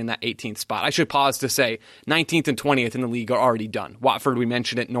relegated in that 18th spot. I should pause to say 19th and 20th in the league are already done. Watford, we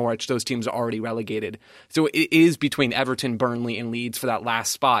mentioned it, Norwich, those teams are already relegated. So it is between Everton, Burnley, and Leeds for that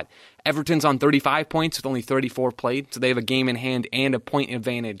last spot. Everton's on 35 points with only 34 played, so they have a game in hand and a point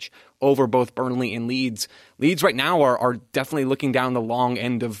advantage over both Burnley and Leeds. Leeds right now are definitely looking down the long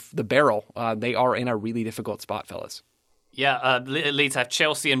end of the barrel. They are in a really difficult spot, fellas. Yeah, Leeds have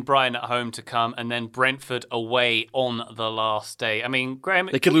Chelsea and Brighton at home to come, and then Brentford away on the last day. I mean, Graham,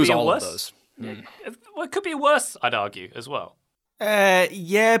 they could lose all of those. Well, it could be worse, I'd argue, as well.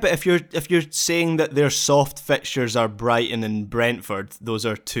 Yeah, but if you're saying that their soft fixtures are Brighton and Brentford, those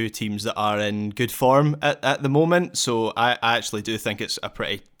are 2 teams that are in good form at the moment. So I actually do think it's a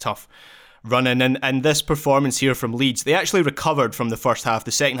pretty tough run-in. And this performance here from Leeds, they actually recovered from the first half.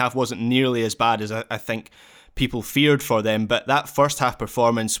 The second half wasn't nearly as bad as I think people feared for them, but that first half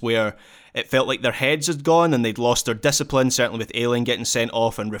performance where it felt like their heads had gone and they'd lost their discipline, certainly with Ayling getting sent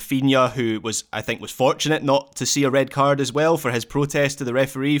off and Rafinha, who was fortunate not to see a red card as well for his protest to the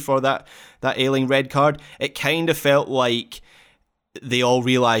referee for that Ayling red card. It kind of felt like they all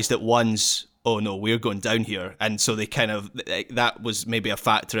realised at once, oh no, we're going down here. And so they that was maybe a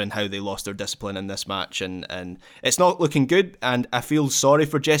factor in how they lost their discipline in this match. And it's not looking good. And I feel sorry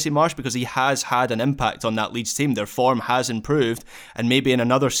for Jesse Marsch because he has had an impact on that Leeds team. Their form has improved. And maybe in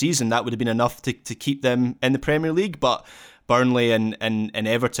another season that would have been enough to keep them in the Premier League. But Burnley and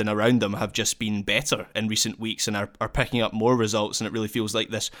Everton around them have just been better in recent weeks and are picking up more results, and it really feels like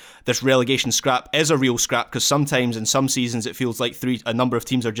this relegation scrap is a real scrap, because sometimes in some seasons it feels like a number of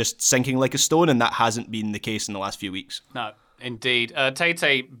teams are just sinking like a stone, and that hasn't been the case in the last few weeks. No, indeed.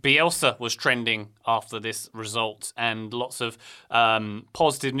 Tete, Bielsa was trending after this result, and lots of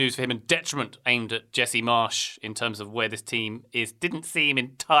positive news for him and detriment aimed at Jesse Marsch in terms of where this team is. Didn't seem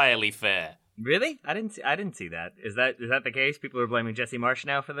entirely fair. Really? I didn't see that. Is that the case? People are blaming Jesse Marsch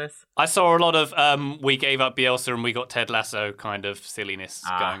now for this? I saw a lot of we gave up Bielsa and we got Ted Lasso kind of silliness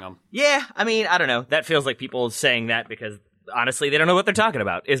going on. Yeah, I mean, I don't know. That feels like people saying that because honestly they don't know what they're talking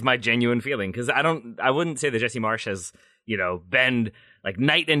about, is my genuine feeling. Because I wouldn't say that Jesse Marsch has, been like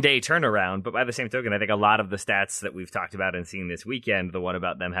night and day turnaround, but by the same token, I think a lot of the stats that we've talked about and seen this weekend, the one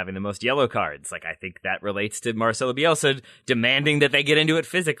about them having the most yellow cards, like I think that relates to Marcelo Bielsa demanding that they get into it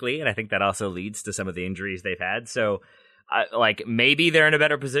physically, and I think that also leads to some of the injuries they've had. So, maybe they're in a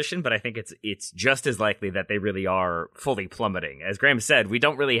better position, but I think it's just as likely that they really are fully plummeting. As Graham said, we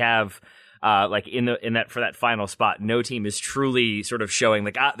don't really have for that final spot, no team is truly sort of showing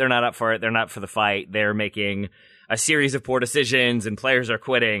they're not up for it, they're not for the fight, they're making a series of poor decisions and players are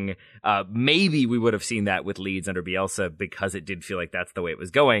quitting. Maybe we would have seen that with Leeds under Bielsa because it did feel like that's the way it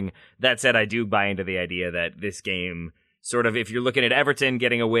was going. That said, I do buy into the idea that this game, sort of, if you're looking at Everton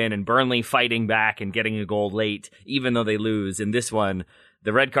getting a win and Burnley fighting back and getting a goal late, even though they lose, in this one,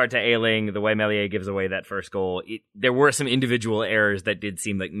 the red card to Ayling, the way Meslier gives away that first goal, there were some individual errors that did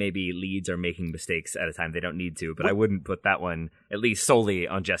seem like maybe Leeds are making mistakes at a time they don't need to, but I wouldn't put that one, at least solely,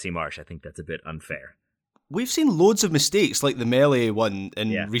 on Jesse Marsch. I think that's a bit unfair. We've seen loads of mistakes like the Meslier one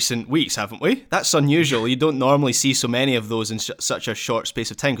in recent weeks, haven't we? That's unusual. You don't normally see so many of those in such a short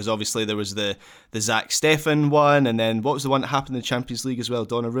space of time, because obviously there was the Zach Steffen one, and then what was the one that happened in the Champions League as well?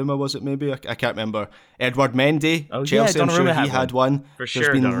 Donnarumma, was it maybe? I can't remember. Edward Mendy, Chelsea, I'm sure he had one. For sure,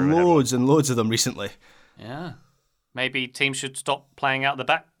 there's been loads and loads of them recently. Yeah. Maybe teams should stop playing out the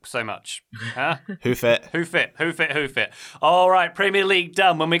back so much. Huh? Who fit? All right, Premier League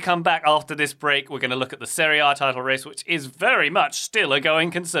done. When we come back after this break, we're going to look at the Serie A title race, which is very much still a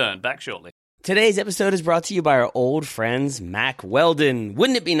going concern. Back shortly. Today's episode is brought to you by our old friends, Mack Weldon.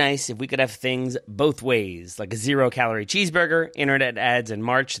 Wouldn't it be nice if we could have things both ways, like a 0-calorie cheeseburger, internet ads in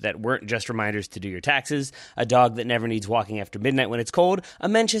March that weren't just reminders to do your taxes, a dog that never needs walking after midnight when it's cold, a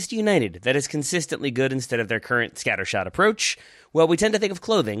Manchester United that is consistently good instead of their current scattershot approach? Well, we tend to think of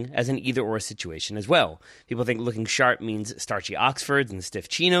clothing as an either-or situation as well. People think looking sharp means starchy Oxfords and stiff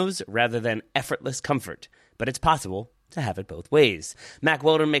chinos rather than effortless comfort. But it's possible to have it both ways. Mack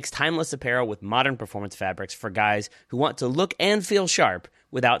Weldon makes timeless apparel with modern performance fabrics for guys who want to look and feel sharp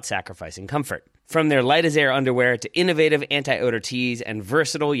without sacrificing comfort. From their light-as-air underwear to innovative anti-odor tees and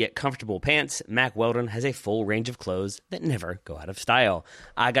versatile yet comfortable pants, Mack Weldon has a full range of clothes that never go out of style.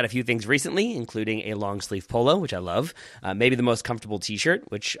 I got a few things recently, including a long-sleeve polo, which I love, maybe the most comfortable t-shirt,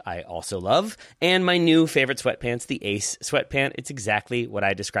 which I also love, and my new favorite sweatpants, the Ace sweatpant. It's exactly what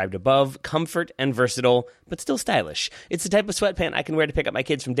I described above, comfort and versatile, but still stylish. It's the type of sweatpant I can wear to pick up my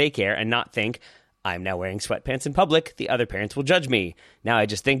kids from daycare and not think, I'm now wearing sweatpants in public, the other parents will judge me. Now I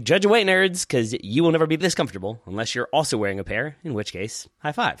just think, judge away, nerds, because you will never be this comfortable unless you're also wearing a pair, in which case,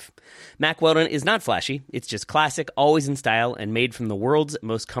 high five. Mack Weldon is not flashy, it's just classic, always in style, and made from the world's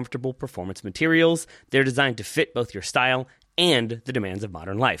most comfortable performance materials. They're designed to fit both your style and the demands of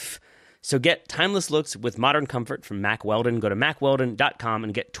modern life. So get timeless looks with modern comfort from Mack Weldon. Go to mackweldon.com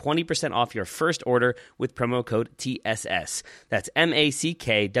and get 20% off your first order with promo code TSS. That's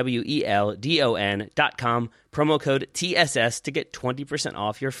mackweldon.com, promo code TSS to get 20%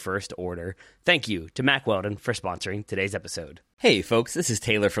 off your first order. Thank you to Mack Weldon for sponsoring today's episode. Hey folks, this is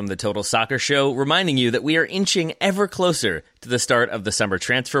Taylor from the Total Soccer Show, reminding you that we are inching ever closer to the start of the summer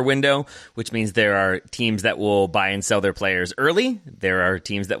transfer window, which means there are teams that will buy and sell their players early, there are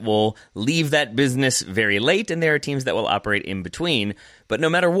teams that will leave that business very late, and there are teams that will operate in between. But no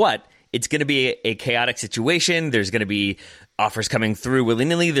matter what, it's going to be a chaotic situation. There's going to be offers coming through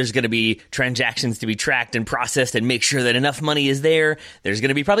willy-nilly. There's going to be transactions to be tracked and processed and make sure that enough money is there. There's going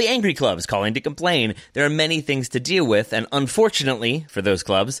to be probably angry clubs calling to complain. There are many things to deal with, and unfortunately for those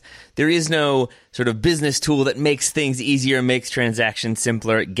clubs, there is no sort of business tool that makes things easier, makes transactions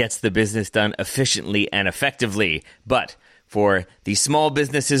simpler, gets the business done efficiently and effectively. But for the small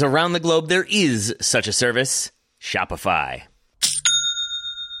businesses around the globe, there is such a service, Shopify.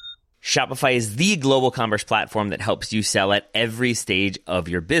 Shopify is the global commerce platform that helps you sell at every stage of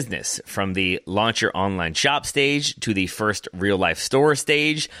your business, from the launch your online shop stage to the first real-life store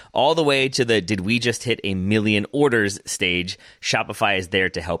stage, all the way to the did we just hit 1 million orders stage. Shopify is there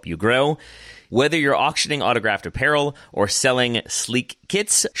to help you grow. Whether you're auctioning autographed apparel or selling sleek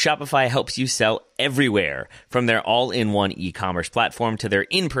kits, Shopify helps you sell everywhere. From their all-in-one e-commerce platform to their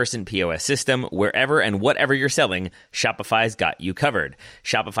in-person POS system, wherever and whatever you're selling, Shopify's got you covered.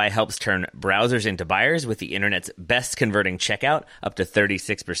 Shopify helps turn browsers into buyers with the internet's best converting checkout, up to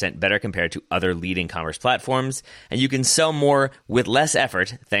 36% better compared to other leading commerce platforms. And you can sell more with less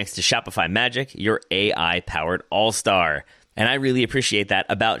effort thanks to Shopify Magic, your AI-powered all-star. And I really appreciate that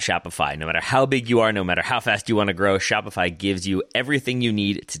about Shopify. No matter how big you are, no matter how fast you want to grow, Shopify gives you everything you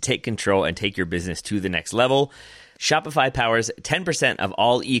need to take control and take your business to the next level. Shopify powers 10% of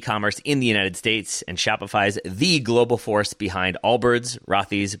all e-commerce in the United States, and Shopify's the global force behind Allbirds,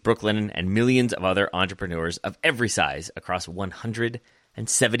 Rothy's, Brooklinen, and millions of other entrepreneurs of every size across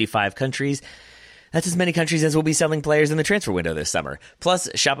 175 countries. That's as many countries as will be selling players in the transfer window this summer. Plus,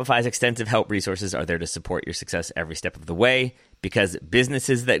 Shopify's extensive help resources are there to support your success every step of the way, because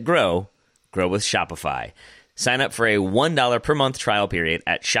businesses that grow with Shopify. Sign up for a $1 per month trial period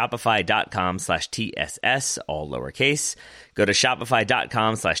at shopify.com/TSS, all lowercase. Go to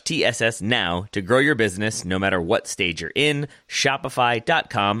shopify.com/TSS now to grow your business no matter what stage you're in.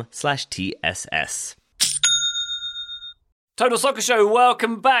 Shopify.com/TSS. Total Soccer Show,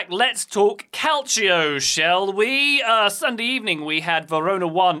 welcome back. Let's talk Calcio, shall we? Sunday evening, we had Verona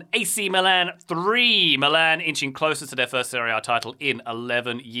 1, AC Milan 3. Milan inching closer to their first Serie A title in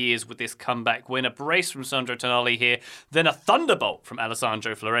 11 years with this comeback win. A brace from Sandro Tonali here, then a thunderbolt from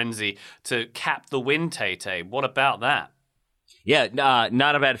Alessandro Florenzi to cap the win, Tete. What about that? Yeah,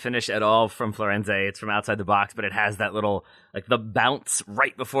 not a bad finish at all from Florenzi. It's from outside the box, but it has that little, like, the bounce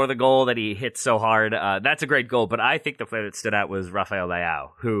right before the goal that he hits so hard. That's a great goal, but I think the player that stood out was Rafael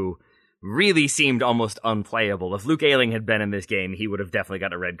Leao, who really seemed almost unplayable. If Luke Ayling had been in this game, he would have definitely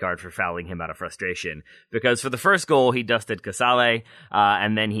got a red card for fouling him out of frustration. Because for the first goal, he dusted Casale,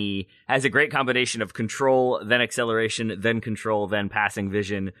 and then he has a great combination of control, then acceleration, then control, then passing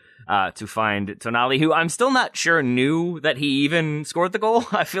vision to find Tonali, who I'm still not sure knew that he even scored the goal.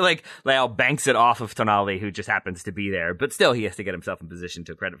 I feel like Leao banks it off of Tonali, who just happens to be there. But still, he has to get himself in position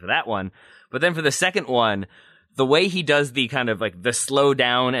to credit for that one. But then for the second one, the way he does the kind of like the slow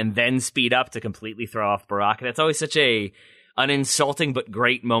down and then speed up to completely throw off Barak, that's always such an insulting but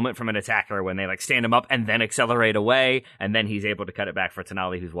great moment from an attacker when they like stand him up and then accelerate away, and then he's able to cut it back for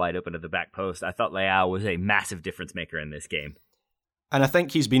Tonali, who's wide open at the back post. I thought Leao was a massive difference maker in this game. And I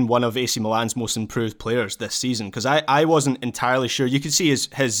think he's been one of AC Milan's most improved players this season, because I wasn't entirely sure. You could see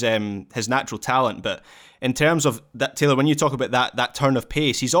his natural talent, but in terms of that, Taylor, when you talk about that turn of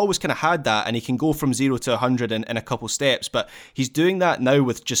pace, he's always kind of had that, and he can go from 0 to 100 in a couple steps, but he's doing that now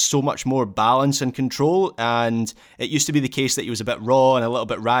with just so much more balance and control, and it used to be the case that he was a bit raw and a little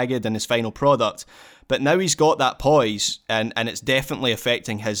bit ragged in his final product. But now he's got that poise, and it's definitely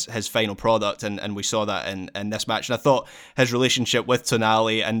affecting his final product, and we saw that in this match. And I thought his relationship with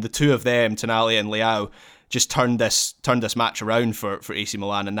Tonali, and the two of them, Tonali and Leao, just turned this match around for AC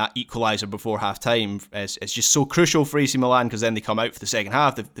Milan, and that equaliser before half-time is just so crucial for AC Milan, because then they come out for the second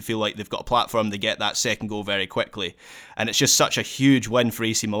half, they feel like they've got a platform, they get that second goal very quickly. And it's just such a huge win for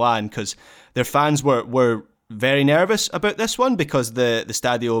AC Milan, because their fans were very nervous about this one, because the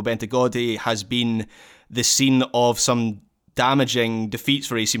Stadio Bentegodi has been the scene of some damaging defeats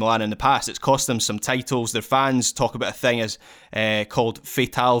for AC Milan in the past. It's cost them some titles. Their fans talk about a thing as called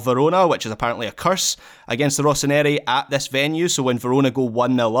Fatale Verona, which is apparently a curse against the Rossoneri at this venue. So when Verona go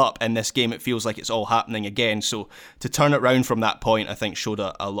 1-0 up in this game, it feels like it's all happening again. So to turn it round from that point, I think showed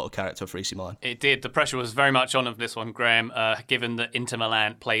a lot of character for AC Milan. It did. The pressure was very much on this one, Graham, given that Inter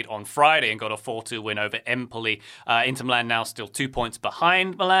Milan played on Friday and got a 4-2 win over Empoli. Inter Milan now still 2 points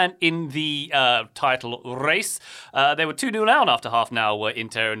behind Milan in the title race. They were 2-0 down after half an hour, were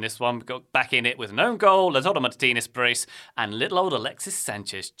Inter in this one. Got back in it with an own goal, Lautaro Martinez brace, and little old Alexis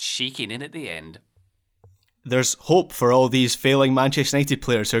Sanchez cheeking in at the end. There's hope for all these failing Manchester United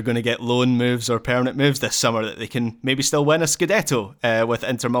players who are going to get loan moves or permanent moves this summer, that they can maybe still win a Scudetto with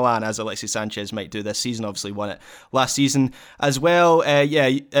Inter Milan, as Alexis Sanchez might do this season. Obviously won it last season as well.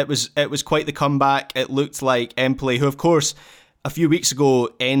 It was quite the comeback. It looked like Empoli, who of course a few weeks ago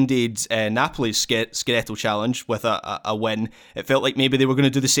ended Napoli's Scudetto challenge with a win. It felt like maybe they were going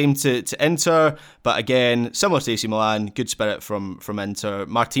to do the same to Inter, but again, similar to AC Milan, good spirit from Inter.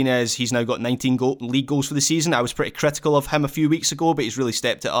 Martinez, he's now got 19 league goals for the season. I was pretty critical of him a few weeks ago, but he's really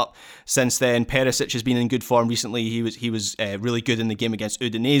stepped it up since then. Perisic has been in good form recently. He was really good in the game against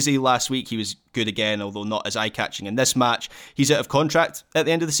Udinese last week. He was good again, although not as eye-catching in this match. He's out of contract at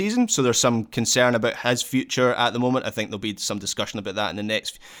the end of the season, so there's some concern about his future at the moment. I think there'll be some discussion about that in the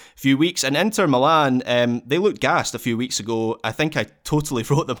next few weeks. And Inter Milan, they looked gassed a few weeks ago. I think I totally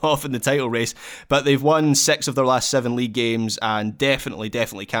wrote them off in the title race, but they've won 6 of their last 7 league games, and definitely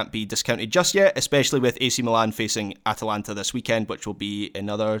can't be discounted just yet, especially with AC Milan facing Atalanta this weekend, which will be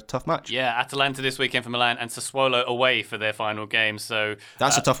another tough match. Yeah, Atalanta this weekend for Milan, and Sassuolo away for their final game. So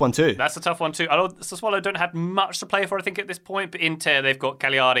that's a tough one too. That's a tough one too. I know Sassuolo don't have much to play for, I think, at this point, but Inter, they've got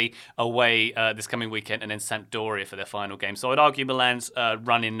Cagliari away this coming weekend, and then Sampdoria for their final game. So I'd argue Milan's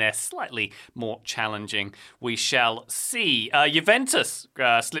run in there slightly more challenging. We shall see. Juventus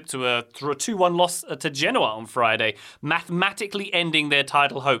slipped to a 2-1 loss to Genoa on Friday, mathematically ending their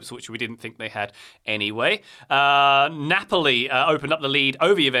title hopes, which we didn't think they had anyway. Napoli opened up the lead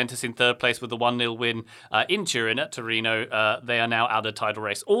over Juventus in third place with a 1-0 win in Turin at Torino. They are now out of the title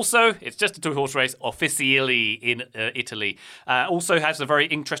race. Also, it's just a two-horse race officially in Italy. Also has a very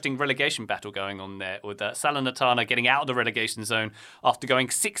interesting relegation battle going on there, with Salernitana getting out of the relegation zone after going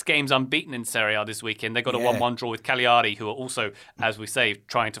 6 games unbeaten in Serie A this weekend. They got a 1-1 draw with Cagliari, who are also, as we say,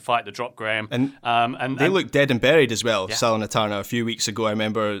 trying to fight the drop, Graham. And they look dead and buried as well, Salernitana. A few weeks ago, I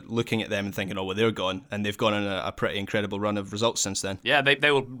remember looking at them and thinking, oh, well, they're gone. And they've gone on a pretty incredible run of results since then. Yeah,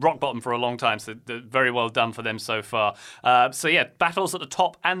 they were rock bottom for a long time, so very well done for them so far. Battles at the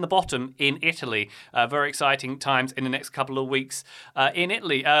top and the bottom in Italy. Very exciting times in the next couple of weeks in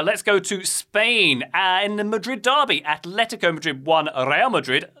Italy. Let's go to Spain. In the Madrid derby, Atletico Madrid won, Real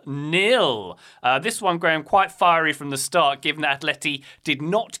Madrid 0. This one, Graham, quite fiery from the start, given that Atleti did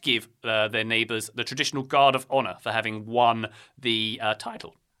not give their neighbours the traditional guard of honour for having won the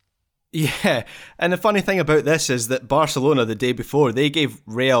title. Yeah, and the funny thing about this is that Barcelona, the day before, they gave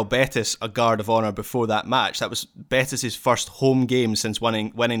Real Betis a guard of honour before that match. That was Betis' first home game since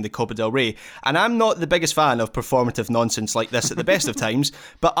winning the Copa del Rey. And I'm not the biggest fan of performative nonsense like this at the best of times,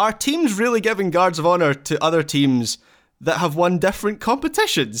 but are teams really giving guards of honour to other teams that have won different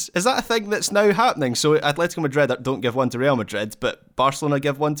competitions? Is that a thing that's now happening? So Atletico Madrid don't give one to Real Madrid, but Barcelona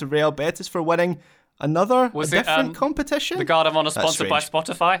give one to Real Betis for winning another different competition? The Guard of Honour sponsored by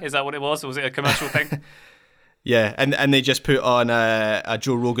Spotify? Is that what it was? Or was it a commercial thing? Yeah, and they just put on a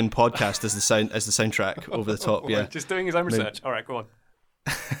Joe Rogan podcast as the soundtrack over the top. Yeah, just doing his own research. All right, go on.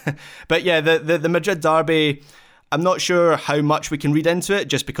 But yeah, the Madrid derby, I'm not sure how much we can read into it,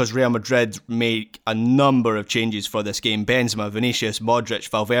 just because Real Madrid make a number of changes for this game. Benzema, Vinicius, Modric,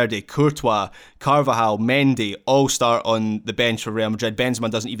 Valverde, Courtois, Carvajal, Mendy all start on the bench for Real Madrid.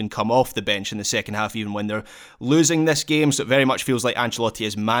 Benzema doesn't even come off the bench in the second half, even when they're losing this game. So it very much feels like Ancelotti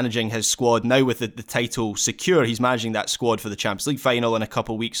is managing his squad. Now with the title secure, he's managing that squad for the Champions League final in a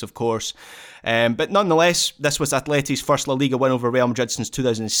couple of weeks, of course. But nonetheless, this was Atleti's first La Liga win over Real Madrid since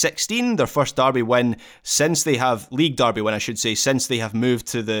 2016. Their first derby win since they have, league derby win I should say, since they have moved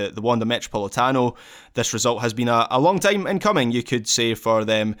to the Wanda Metropolitano. This result has been a long time in coming, you could say, for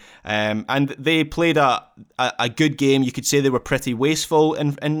them. And they played a good game. You could say they were pretty wasteful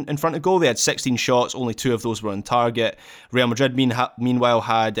in front of goal. They had 16 shots, only 2 of those were on target. Real Madrid, meanwhile,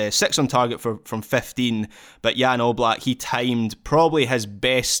 had 6 on target from 15. But Jan Oblak, he timed probably his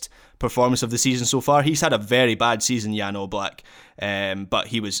best performance of the season so far. He's had a very bad season, Jan Oblak, but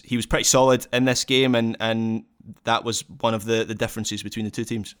he was pretty solid in this game, and that was one of the differences between the two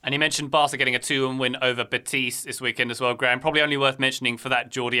teams. And you mentioned Barca getting a 2-1 win over Betis this weekend as well, Graham. Probably only worth mentioning for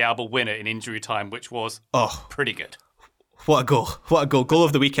that Jordi Alba winner in injury time, which was pretty good. What a goal. What a goal. Goal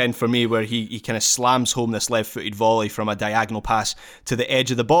of the weekend for me, where he kind of slams home this left-footed volley from a diagonal pass to the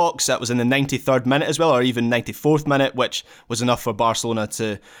edge of the box. That was in the 93rd minute as well, or even 94th minute, which was enough for Barcelona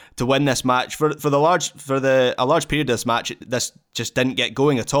to win this match. For a large period of this match, this just didn't get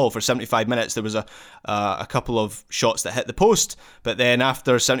going at all. For 75 minutes, there was a couple of shots that hit the post, but then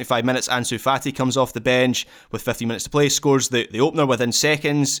after 75 minutes, Ansu Fati comes off the bench with 15 minutes to play, scores the opener within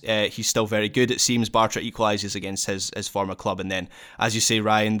seconds. He's still very good, it seems. Bartra equalises against his former club, and then, as you say,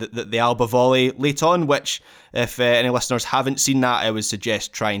 Ryan, the Alba volley late on, which, if any listeners haven't seen that, I would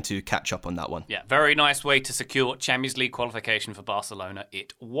suggest trying to catch up on that one. Yeah, very nice way to secure Champions League qualification for Barcelona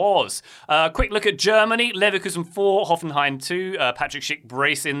it was. Quick look at Germany. Leverkusen 4, Hoffenheim 2. Patrick Schick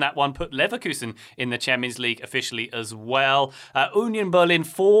brace in that one, put Leverkusen in the Champions League officially as well. Union Berlin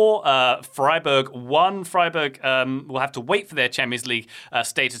 4, Freiburg 1. Freiburg will have to wait for their Champions League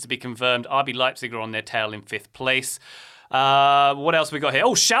status to be confirmed. RB Leipzig are on their tail in 5th place. What else we got here?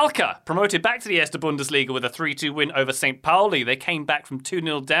 Oh, Schalke promoted back to the Erste Bundesliga with a 3-2 win over St. Pauli. They came back from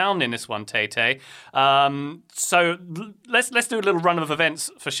 2-0 down in this one, Tete. So let's do a little run of events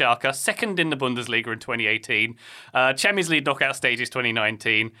for Schalke. Second in the Bundesliga in 2018. Champions League knockout stages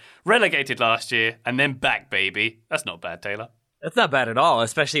 2019. Relegated last year, and then back, baby. That's not bad, Taylor. That's not bad at all,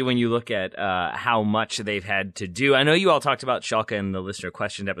 especially when you look at how much they've had to do. I know you all talked about Schalke in the listener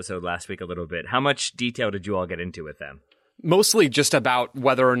questioned episode last week a little bit. How much detail did you all get into with them? Mostly just about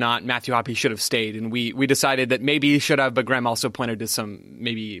whether or not Matthew Hoppe should have stayed, and we decided that maybe he should have, but Graham also pointed to some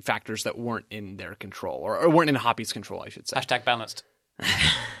maybe factors that weren't in their control, or weren't in Hoppe's control, I should say. Hashtag balanced. There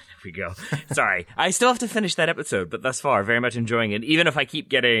we go. Sorry. I still have to finish that episode, but thus far, very much enjoying it. Even if I keep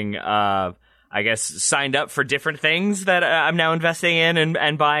getting, I guess, signed up for different things that I'm now investing in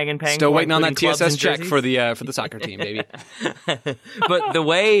and buying and paying. Still for, waiting on that TSS check for the soccer team, baby. But the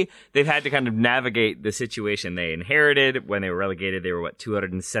way they've had to kind of navigate the situation they inherited when they were relegated, they were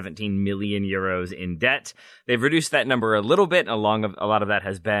 217 million euros in debt. They've reduced that number a little bit. A lot of that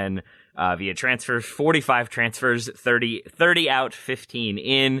has been via transfers, 45 transfers, 30 out, 15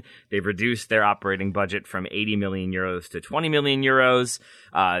 in. They've reduced their operating budget from 80 million euros to 20 million euros.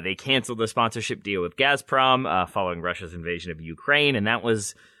 They canceled the sponsorship deal with Gazprom following Russia's invasion of Ukraine, and that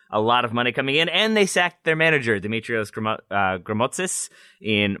was a lot of money coming in. And they sacked their manager, Dimitrios Gramotzis,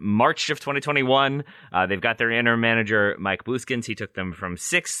 in March of 2021. They've got their interim manager, Mike Buskins. He took them from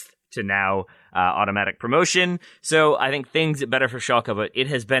 6th to now automatic promotion. So I think things are better for Schalke, but it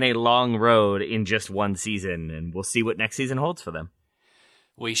has been a long road in just one season, and we'll see what next season holds for them.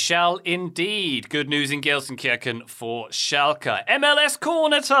 We shall indeed. Good news in Gelsenkirchen for Schalke. MLS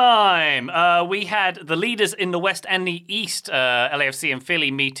Corner time. We had the leaders in the West and the East, LAFC and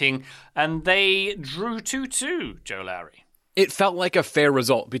Philly, meeting, and they drew 2-2, Joe Lowry. It felt like a fair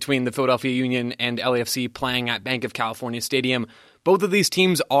result between the Philadelphia Union and LAFC playing at Bank of California Stadium. Both of these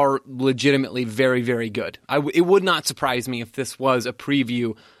teams are legitimately very, very good. It would not surprise me if this was a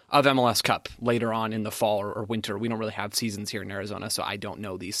preview of MLS Cup later on in the fall or winter. We don't really have seasons here in Arizona, so I don't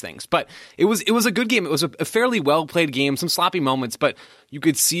know these things. But it was a good game. It was a fairly well-played game, some sloppy moments, but you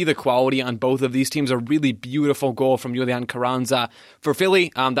could see the quality on both of these teams. A really beautiful goal from Julian Carranza for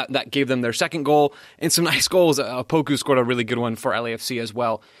Philly. That gave them their second goal, and some nice goals. Poku scored a really good one for LAFC as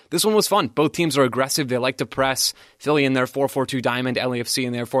well. This one was fun. Both teams are aggressive. They like to press. Philly in their 4-4-2 diamond, LAFC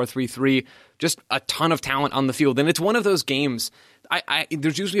in their 4-3-3. Just a ton of talent on the field. And it's one of those games,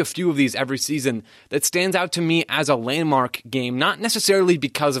 there's usually a few of these every season, that stands out to me as a landmark game, not necessarily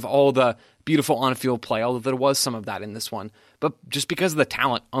because of all the beautiful on-field play, although there was some of that in this one, but just because of the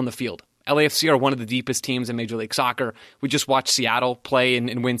talent on the field. LAFC are one of the deepest teams in Major League Soccer. We just watched Seattle play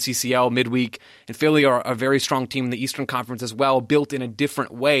and win CCL midweek, and Philly are a very strong team in the Eastern Conference as well, built in a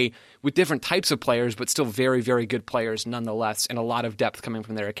different way with different types of players, but still very, very good players nonetheless, and a lot of depth coming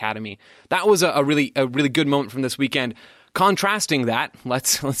from their academy. That was a really good moment from this weekend. Contrasting that,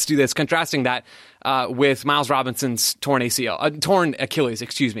 let's do this. Contrasting that with Miles Robinson's torn Achilles,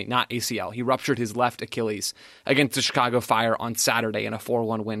 not ACL. He ruptured his left Achilles against the Chicago Fire on Saturday in a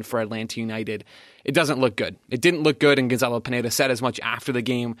 4-1 win for Atlanta United. It doesn't look good. It didn't look good, and Gonzalo Pineda said as much after the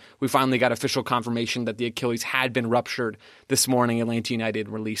game. We finally got official confirmation that the Achilles had been ruptured this morning. Atlanta United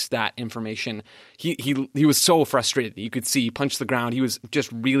released that information. He was so frustrated. You could see he punched the ground. He was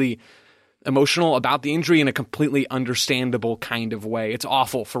just really emotional about the injury in a completely understandable kind of way. It's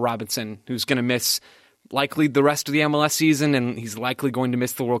awful for Robinson, who's going to miss likely the rest of the MLS season, and he's likely going to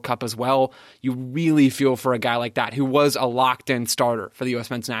miss the World Cup as well. You really feel for a guy like that who was a locked-in starter for the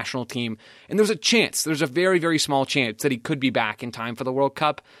U.S. men's national team. And there's a very, very small chance that he could be back in time for the World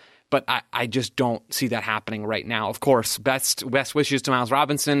Cup, but I just don't see that happening right now. Of course, best wishes to Miles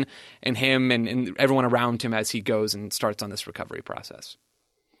Robinson and him and everyone around him as he goes and starts on this recovery process.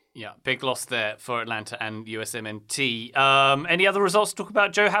 Yeah, big loss there for Atlanta and USMNT. Any other results to talk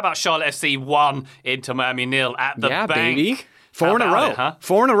about, Joe? How about Charlotte FC 1, Inter Miami 0 at the bank? Baby. 4 in a row.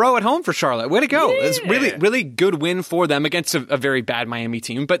 4 in a row at home for Charlotte. Way to go. Yeah. It's really good win for them against a very bad Miami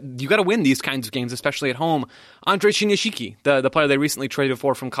team. But you got to win these kinds of games, especially at home. Andre Shinyashiki, the player they recently traded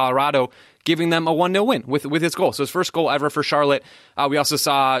for from Colorado, giving them a 1-0 win with his goal. So his first goal ever for Charlotte. We also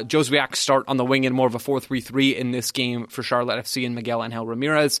saw Joswiak start on the wing in more of a 4-3-3 in this game for Charlotte FC and Miguel Angel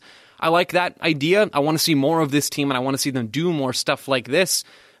Ramirez. I like that idea. I want to see more of this team, and I want to see them do more stuff like this.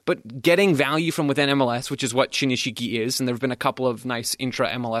 But getting value from within MLS, which is what Shinyashiki is, and there have been a couple of nice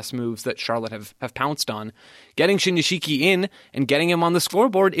intra-MLS moves that Charlotte have pounced on, getting Shinyashiki in and getting him on the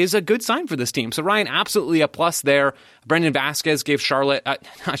scoreboard is a good sign for this team. So Ryan, absolutely a plus there. Brendan Vasquez gave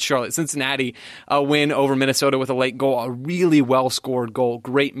Cincinnati a win over Minnesota with a late goal, a really well-scored goal,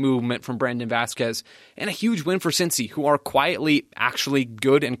 great movement from Brendan Vasquez, and a huge win for Cincy, who are quietly actually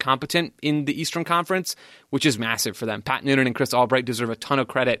good and competent in the Eastern Conference, which is massive for them. Pat Noonan and Chris Albright deserve a ton of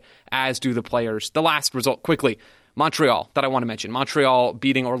credit, as do the players. The last result, quickly, Montreal, that I want to mention. Montreal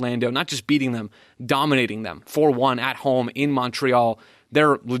beating Orlando, not just beating them, dominating them 4-1 at home in Montreal.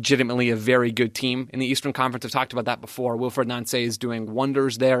 They're legitimately a very good team in the Eastern Conference. I've talked about that before. Wilfred Nancy is doing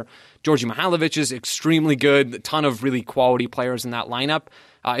wonders there. Georgi Mihailovic is extremely good. A ton of really quality players in that lineup.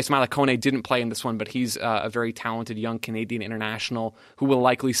 Ismaila Kone didn't play in this one, but he's a very talented young Canadian international who we'll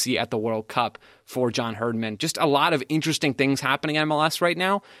likely see at the World Cup for John Herdman. Just a lot of interesting things happening in MLS right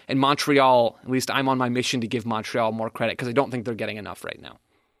now. And Montreal, at least I'm on my mission to give Montreal more credit because I don't think they're getting enough right now.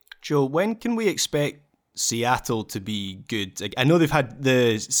 Joe, when can we expect Seattle to be good? I know they've had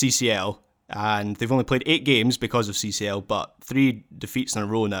the CCL and they've only played 8 games because of CCL, but 3 defeats in a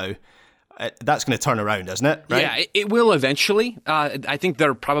row now. That's going to turn around, isn't it? Right? Yeah, it will eventually. I think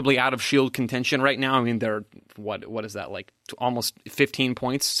they're probably out of Shield contention right now. I mean, they're, what is that, like almost 15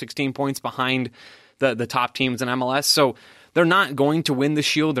 points, 16 points behind the top teams in MLS. So they're not going to win the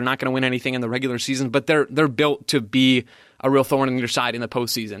Shield. They're not going to win anything in the regular season, but they're built to be a real thorn in your side in the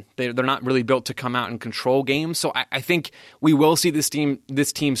postseason. They're not really built to come out and control games. So I think we will see this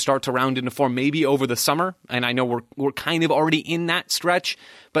team start to round into form maybe over the summer. And I know we're kind of already in that stretch,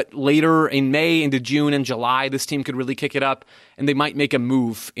 but later in May into June and July, this team could really kick it up, and they might make a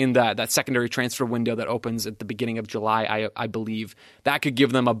move in that secondary transfer window that opens at the beginning of July, I believe. That could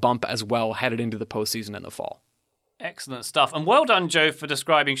give them a bump as well headed into the postseason in the fall. Excellent stuff. And well done, Joe, for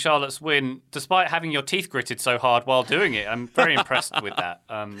describing Charlotte's win, despite having your teeth gritted so hard while doing it. I'm very impressed with that.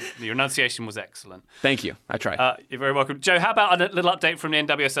 Your enunciation was excellent. Thank you. I tried. You're very welcome. Joe, how about a little update from the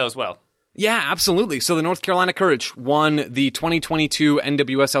NWSL as well? Yeah, absolutely. So the North Carolina Courage won the 2022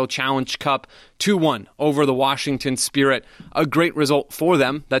 NWSL Challenge Cup 2-1 over the Washington Spirit. A great result for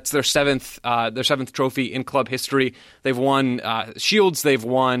them. That's their seventh trophy in club history. They've won Shields. They've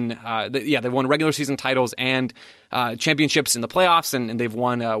won they've won regular season titles and championships in the playoffs, and they've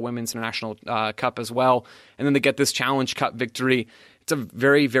won Women's International Cup as well. And then they get this Challenge Cup victory. It's a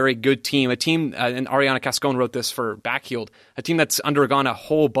very, very good team. A team, and Ariana Cascone wrote this for Backheeled, a team that's undergone a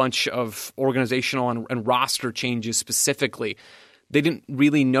whole bunch of organizational and roster changes specifically. They didn't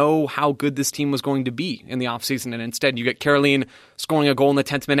really know how good this team was going to be in the offseason, and instead you get Caroline scoring a goal in the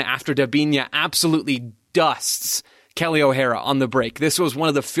 10th minute after Dabinia absolutely dusts Kelly O'Hara on the break. This was one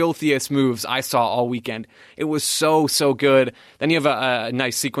of the filthiest moves I saw all weekend. It was so good. Then you have a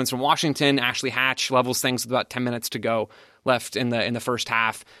nice sequence from Washington. Ashley Hatch levels things with about 10 minutes to go left in the first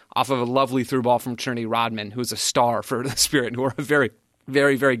half off of a lovely through ball from Trinity Rodman, who's a star for the Spirit, who are a very,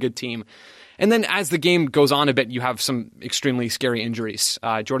 Very, very good team. And then as the game goes on a bit, you have some extremely scary injuries.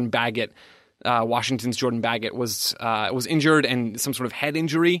 Jordan Baggett, Washington's Jordan Baggett was injured and some sort of head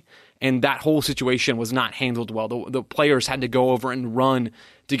injury, and that whole situation was not handled well. The players had to go over and run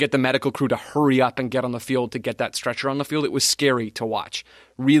to get the medical crew to hurry up and get on the field to get that stretcher on the field. It was scary to watch.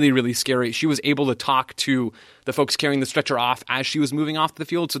 Really, really scary. She was able to talk to the folks carrying the stretcher off as she was moving off the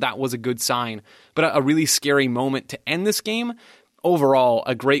field, so that was a good sign. But a really scary moment to end this game. Overall,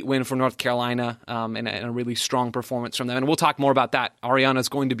 a great win for North Carolina and a really strong performance from them. And we'll talk more about that. Ariana is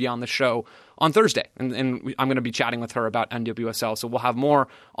going to be on the show on Thursday, and I'm going to be chatting with her about NWSL. So we'll have more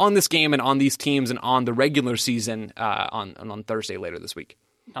on this game and on these teams and on the regular season on Thursday later this week.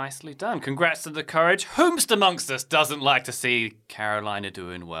 Nicely done. Congrats to the Courage. Whomst amongst us doesn't like to see Carolina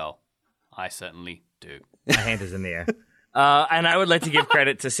doing well? I certainly do. My hand is in the air. And I would like to give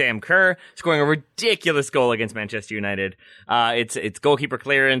credit to Sam Kerr, scoring a ridiculous goal against Manchester United. It's goalkeeper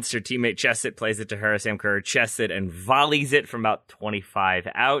clearance. Her teammate chests it, plays it to her. Sam Kerr chests it and volleys it from about 25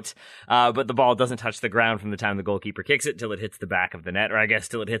 out. But the ball doesn't touch the ground from the time the goalkeeper kicks it till it hits the back of the net, or I guess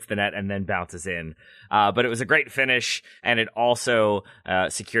till it hits the net and then bounces in. But it was a great finish, and it also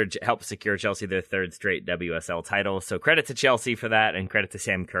helped secure Chelsea their third straight WSL title. So credit to Chelsea for that, and credit to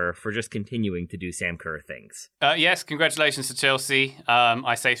Sam Kerr for just continuing to do Sam Kerr things. Yes, congratulations to Chelsea.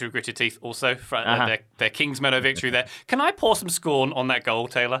 I say through gritted teeth also for their Kings Meadow victory there. Can I pour some scorn on that goal,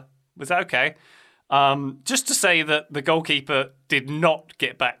 Taylor? Was that okay? Just to say that the goalkeeper did not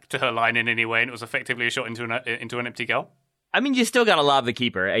get back to her line in any way, and it was effectively a shot into an empty goal. I mean, you still gotta lob the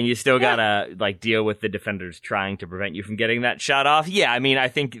keeper, and you still gotta deal with the defenders trying to prevent you from getting that shot off. Yeah, I mean, I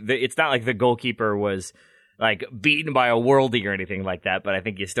think it's not like the goalkeeper was beaten by a worldie or anything like that, but I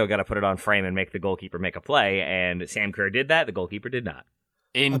think you still got to put it on frame and make the goalkeeper make a play, and Sam Kerr did that, the goalkeeper did not.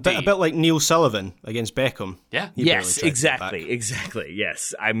 Indeed. A bit like Neil Sullivan against Beckham. Yeah. Yes, exactly,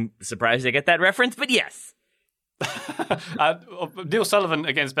 yes. I'm surprised I get that reference, but yes. Neil Sullivan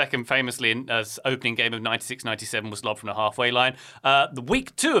against Beckham famously in his opening game of 96-97 was lobbed from the halfway line. The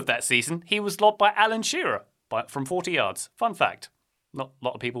week 2 of that season, he was lobbed by Alan Shearer from 40 yards. Fun fact. Not a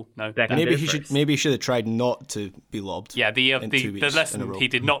lot of people know. Maybe he should have tried not to be lobbed. Yeah, the lesson he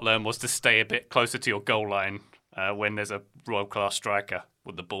did not learn was to stay a bit closer to your goal line when there's a world-class striker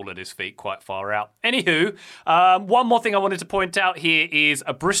with the ball at his feet quite far out. Anywho, one more thing I wanted to point out here is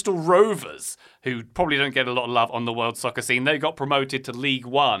Bristol Rovers, who probably don't get a lot of love on the world soccer scene. They got promoted to League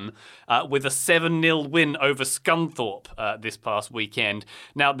One with a 7-0 win over Scunthorpe this past weekend.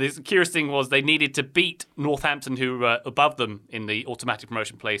 Now, the curious thing was they needed to beat Northampton, who were above them in the automatic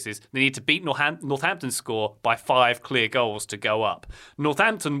promotion places. They needed to beat Northampton's score by 5 clear goals to go up.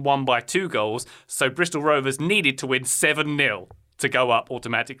 Northampton won by 2 goals, so Bristol Rovers needed to win 7-0. To go up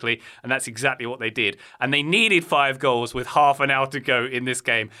automatically, and that's exactly what they did. And they needed 5 goals with half an hour to go in this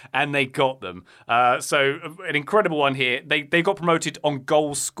game, and they got them. So an incredible one here. They got promoted on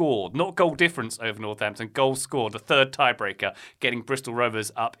goals scored, not goal difference over Northampton, goals scored, the third tiebreaker, getting Bristol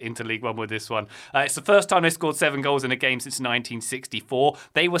Rovers up into League One with this one. It's the first time they scored 7 goals in a game since 1964.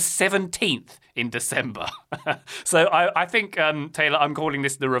 They were 17th in December. So I think, Taylor, I'm calling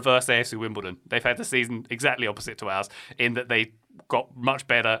this the reverse AFC Wimbledon. They've had the season exactly opposite to ours in that they got much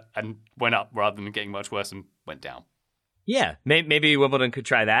better and went up rather than getting much worse and went down. Yeah, maybe Wimbledon could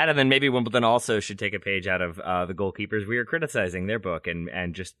try that, and then maybe Wimbledon also should take a page out of the goalkeepers we are criticizing their book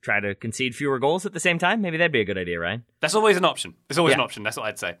and just try to concede fewer goals at the same time. Maybe that'd be a good idea, Ryan. That's always an option. It's always an option. That's what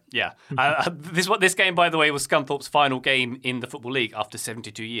I'd say. Yeah. This game, by the way, was Scunthorpe's final game in the Football League after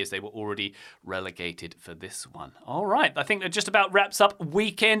 72 years. They were already relegated for this one. All right. I think that just about wraps up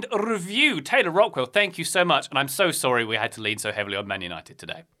Weekend Review. Taylor Rockwell, thank you so much, and I'm so sorry we had to lean so heavily on Man United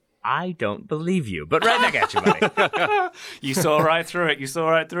today. I don't believe you, but right back at you, buddy. You saw right through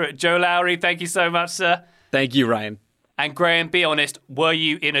it. Joe Lowry, thank you so much, sir. Thank you, Ryan. And Graham, be honest, were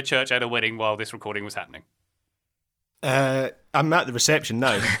you in a church at a wedding while this recording was happening? I'm at the reception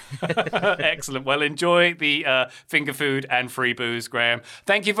now. Excellent. Well, enjoy the finger food and free booze, Graham.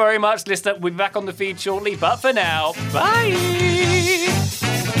 Thank you very much, listener. We'll be back on the feed shortly, but for now, bye!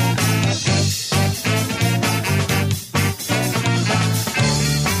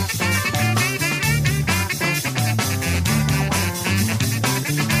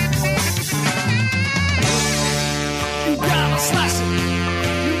 Slice it.